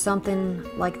to do something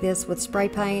like this with spray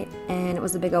paint, and it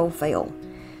was a big old fail.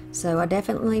 So I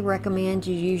definitely recommend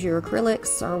you use your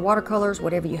acrylics or watercolors,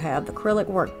 whatever you have. The acrylic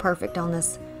worked perfect on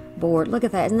this board. Look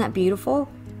at that, isn't that beautiful?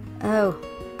 Oh,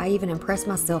 I even impress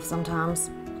myself sometimes.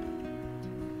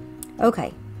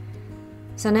 Okay,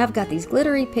 so now I've got these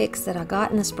glittery picks that I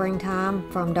got in the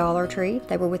springtime from Dollar Tree.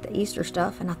 They were with the Easter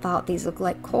stuff, and I thought these looked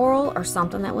like coral or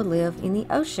something that would live in the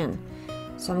ocean.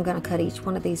 So I'm going to cut each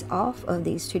one of these off of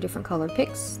these 2 different colored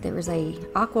picks. There is a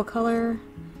aqua color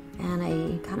and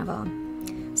a kind of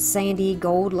a sandy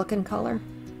gold looking color,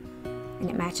 and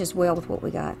it matches well with what we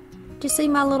got. Do you see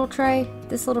my little tray?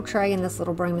 This little tray and this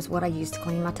little broom is what I use to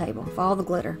clean my table with all the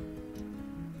glitter.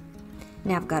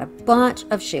 Now I've got a bunch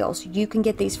of shells. You can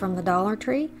get these from the Dollar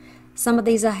Tree. Some of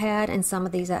these I had, and some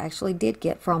of these I actually did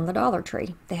get from the Dollar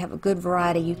Tree. They have a good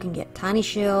variety. You can get tiny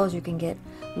shells, you can get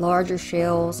larger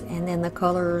shells, and then the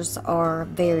colors are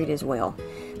varied as well.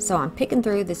 So I'm picking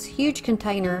through this huge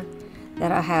container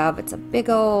that I have. It's a big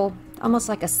old, almost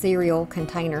like a cereal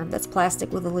container that's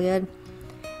plastic with a lid,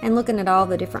 and looking at all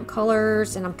the different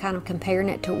colors, and I'm kind of comparing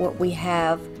it to what we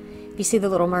have. If you see the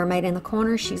little mermaid in the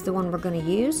corner, she's the one we're going to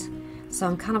use. So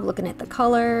I'm kind of looking at the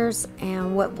colors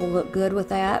and what will look good with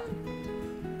that.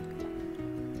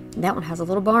 That one has a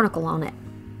little barnacle on it.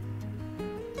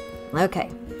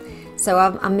 Okay, so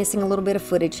I'm missing a little bit of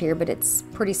footage here, but it's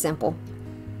pretty simple.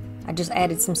 I just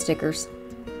added some stickers.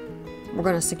 We're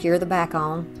going to secure the back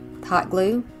on with hot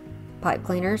glue, pipe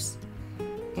cleaners,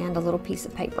 and a little piece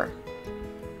of paper.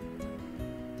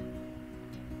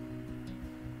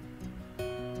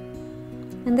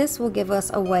 And this will give us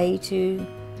a way to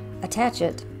attach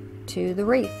it to the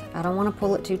wreath. I don't want to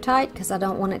pull it too tight because I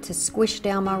don't want it to squish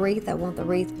down my wreath. I want the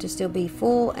wreath to still be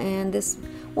full, and this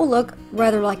will look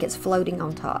rather like it's floating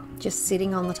on top, just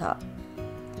sitting on the top.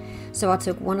 So I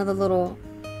took one of the little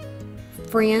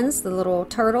friends, the little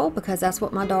turtle, because that's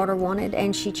what my daughter wanted,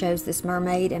 and she chose this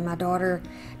mermaid, and my daughter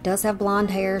does have blonde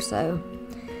hair, so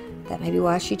that may be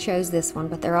why she chose this one,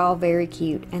 but they're all very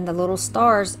cute. And the little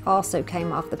stars also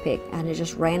came off the pic, and I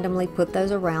just randomly put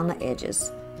those around the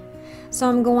edges. So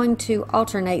I'm going to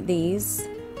alternate these,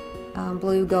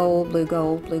 blue, gold, blue,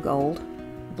 gold, blue, gold,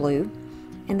 blue.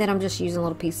 And then I'm just using a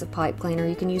little piece of pipe cleaner.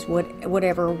 You can use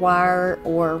whatever wire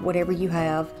or whatever you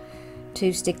have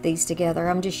to stick these together.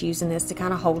 I'm just using this to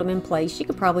kind of hold them in place. You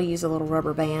could probably use a little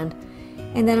rubber band.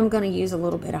 And then I'm going to use a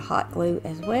little bit of hot glue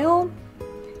as well.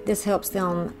 This helps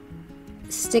them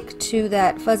stick to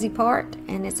that fuzzy part,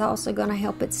 and it's also going to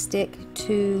help it stick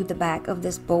to the back of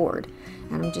this board.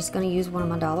 And I'm just going to use one of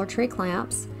my Dollar Tree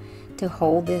clamps to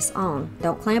hold this on.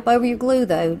 Don't clamp over your glue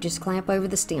though, just clamp over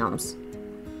the stems.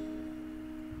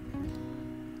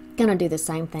 Gonna do the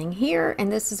same thing here, and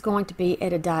this is going to be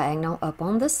at a diagonal up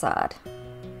on this side.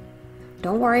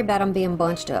 Don't worry about them being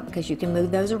bunched up because you can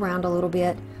move those around a little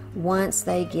bit once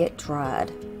they get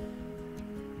dried.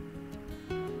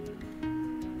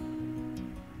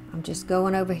 I'm just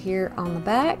going over here on the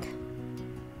back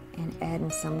and adding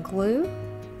some glue.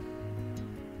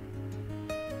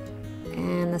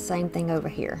 And the same thing over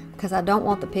here, because I don't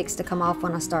want the pics to come off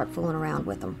when I start fooling around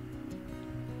with them.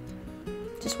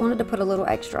 Just wanted to put a little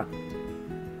extra.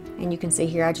 And you can see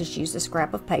here I just used a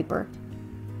scrap of paper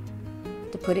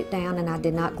to put it down, and I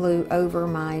did not glue over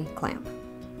my clamp.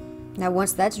 Now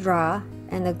once that's dry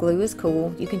and the glue is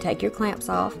cool, you can take your clamps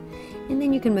off, and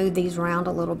then you can move these around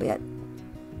a little bit.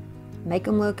 Make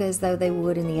them look as though they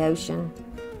would in the ocean,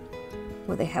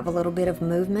 where they have a little bit of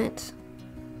movement.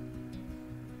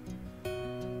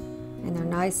 And they're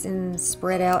nice and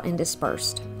spread out and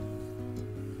dispersed.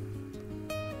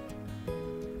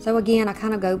 So again, I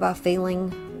kind of go by feeling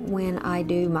when I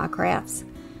do my crafts.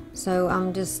 So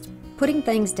I'm just putting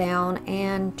things down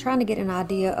and trying to get an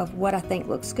idea of what I think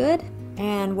looks good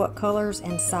and what colors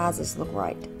and sizes look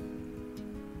right.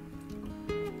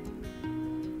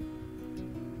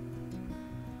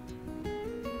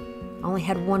 I only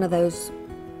had one of those,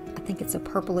 I think it's a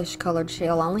purplish colored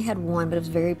shell. I only had one, but it was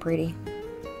very pretty.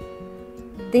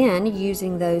 Then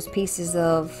using those pieces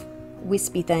of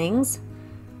wispy things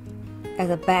as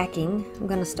a backing, I'm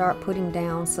going to start putting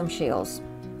down some shells.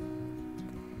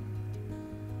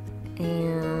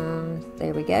 And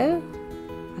there we go.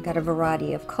 I got a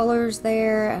variety of colors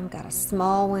there. I've got a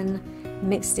small one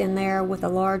mixed in there with the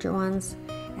larger ones,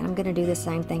 and I'm going to do the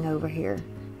same thing over here.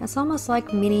 It's almost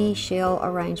like mini shell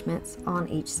arrangements on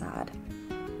each side.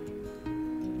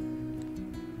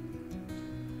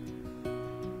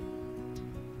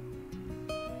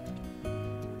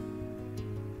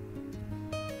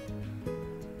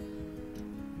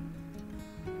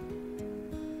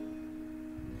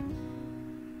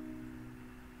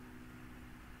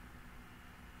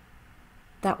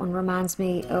 That one reminds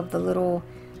me of the little,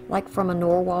 like from a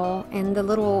narwhal, and the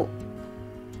little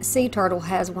sea turtle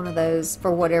has one of those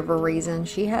for whatever reason.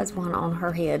 She has one on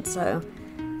her head, so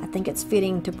I think it's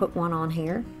fitting to put one on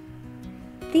here.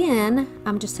 Then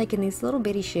I'm just taking these little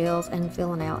bitty shells and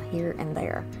filling out here and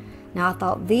there. Now I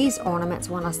thought these ornaments,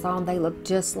 when I saw them, they look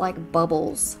just like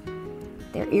bubbles.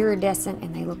 They're iridescent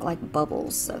and they look like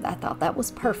bubbles, so I thought that was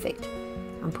perfect.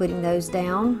 I'm putting those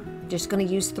down. Just going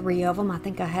to use 3 of them. I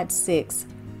think I had 6,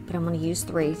 but I'm going to use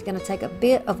 3. It's going to take a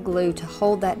bit of glue to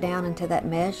hold that down into that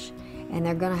mesh, and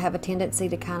they're going to have a tendency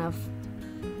to kind of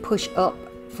push up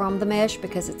from the mesh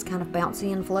because it's kind of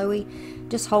bouncy and flowy.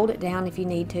 Just hold it down if you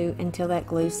need to until that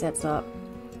glue sets up.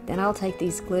 Then I'll take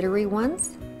these glittery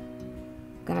ones.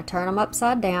 I'm going to turn them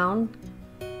upside down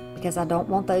because I don't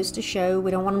want those to show.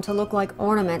 We don't want them to look like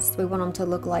ornaments. We want them to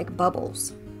look like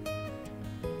bubbles.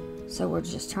 So we're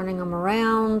just turning them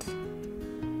around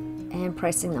and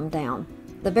pressing them down.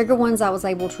 The bigger ones I was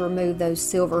able to remove those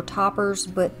silver toppers,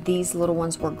 but these little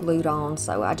ones were glued on,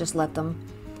 so I just left them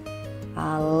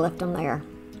there.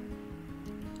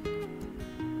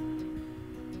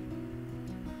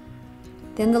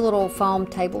 Then the little foam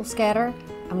table scatter,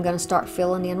 I'm going to start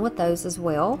filling in with those as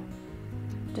well.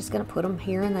 Just going to put them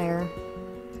here and there.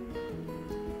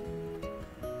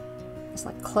 It's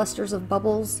like clusters of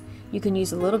bubbles. You can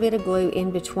use a little bit of glue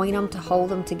in between them to hold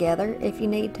them together if you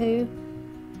need to.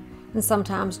 And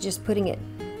sometimes just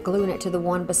gluing it to the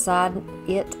one beside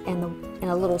it and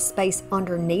a little space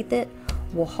underneath it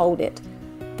will hold it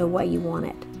the way you want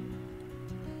it.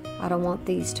 I don't want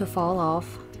these to fall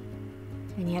off,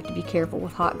 and you have to be careful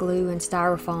with hot glue and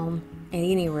styrofoam at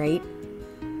any rate.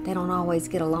 They don't always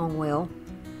get along well,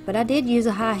 but I did use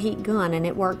a high heat gun and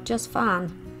it worked just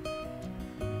fine.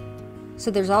 So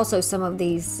there's also some of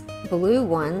these blue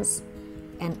ones,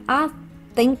 and I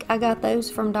think I got those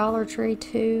from Dollar Tree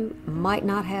too. Might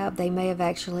not have. They may have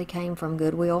actually came from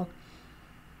Goodwill,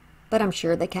 but I'm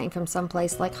sure they came from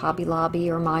someplace like Hobby Lobby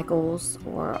or Michael's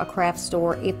or a craft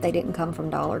store if they didn't come from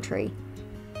Dollar Tree.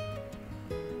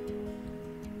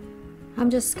 I'm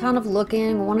just kind of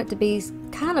looking, want it to be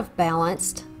kind of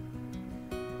balanced.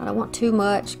 I don't want too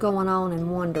much going on in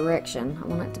one direction. I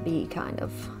want it to be kind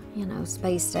of, you know,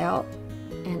 spaced out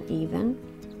and even.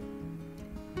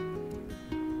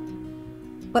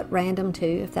 But random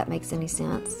too, if that makes any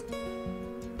sense.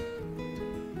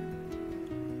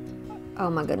 Oh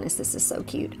my goodness, this is so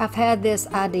cute. I've had this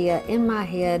idea in my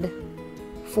head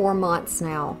for months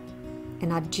now,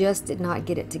 and I just did not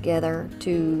get it together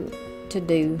to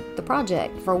do the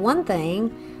project. For one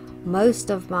thing, most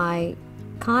of my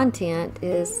content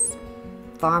is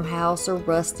farmhouse or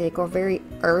rustic or very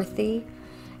earthy,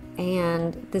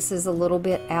 and this is a little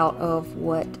bit out of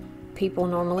what people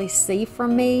normally see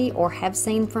from me or have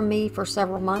seen from me for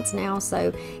several months now.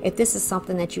 So if this is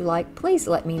something that you like, please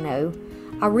let me know.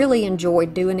 I really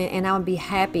enjoyed doing it, and I would be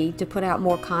happy to put out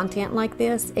more content like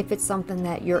this if it's something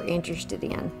that you're interested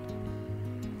in.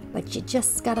 But you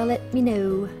just gotta let me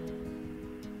know.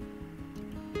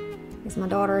 Because my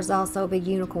daughter is also a big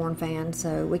unicorn fan,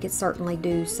 so we could certainly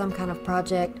do some kind of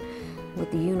project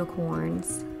with the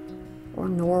unicorns or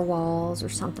narwhals or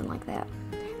something like that.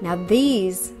 Now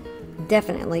these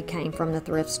definitely came from the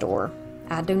thrift store.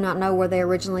 I do not know where they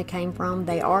originally came from.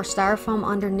 They are styrofoam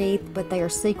underneath, but they are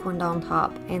sequined on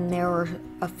top, and there are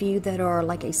a few that are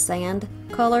like a sand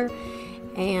color,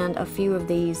 and a few of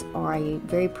these are a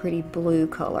very pretty blue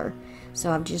color.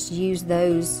 So I've just used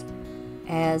those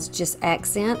as just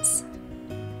accents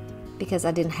because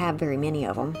I didn't have very many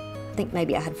of them. I think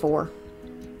maybe I had 4.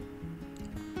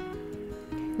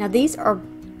 Now these I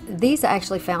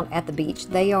actually found at the beach.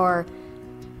 They are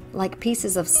like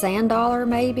pieces of sand dollar,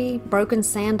 maybe broken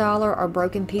sand dollar or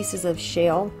broken pieces of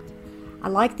shell. I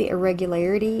like the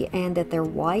irregularity and that they're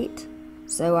white,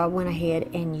 so I went ahead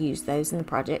and used those in the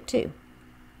project too.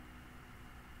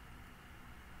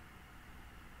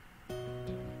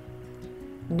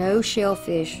 No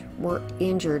shellfish were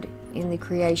injured in the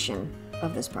creation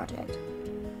of this project.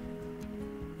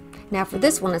 Now for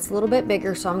this one, it's a little bit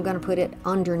bigger, so I'm going to put it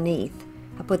underneath.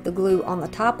 I put the glue on the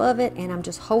top of it, and I'm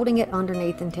just holding it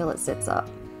underneath until it sits up.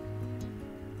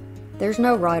 There's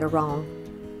no right or wrong.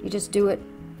 You just do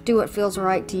what feels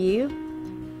right to you,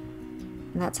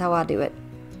 and that's how I do it.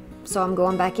 So I'm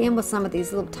going back in with some of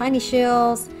these little tiny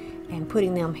shells and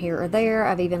putting them here or there.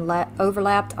 I've even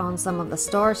overlapped on some of the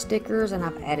star stickers, and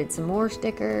I've added some more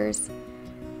stickers.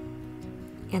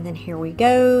 And then here we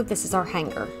go. This is our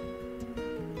hanger.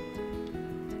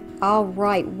 All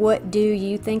right, what do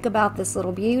you think about this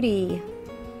little beauty?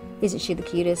 Isn't she the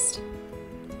cutest?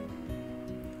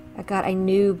 I got a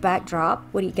new backdrop.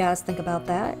 What do you guys think about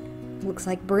that? Looks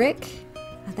like brick.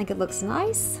 I think it looks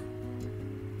nice.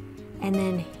 And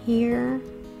then here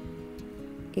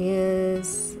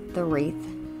is the wreath.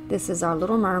 This is our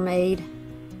Little Mermaid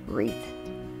wreath.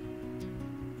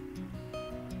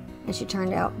 And she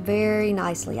turned out very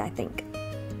nicely, I think.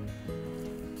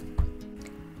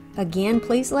 Again,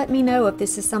 please let me know if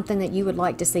this is something that you would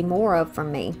like to see more of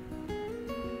from me.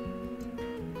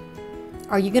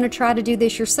 Are you going to try to do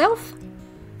this yourself?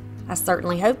 I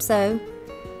certainly hope so.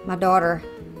 My daughter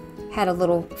had a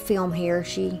little film here.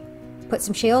 She put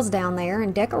some shells down there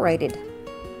and decorated.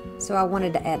 So I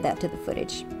wanted to add that to the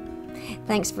footage.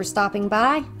 Thanks for stopping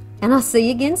by, and I'll see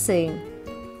you again soon.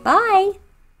 Bye!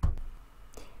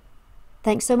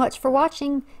 Thanks so much for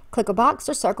watching. Click a box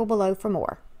or circle below for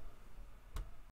more.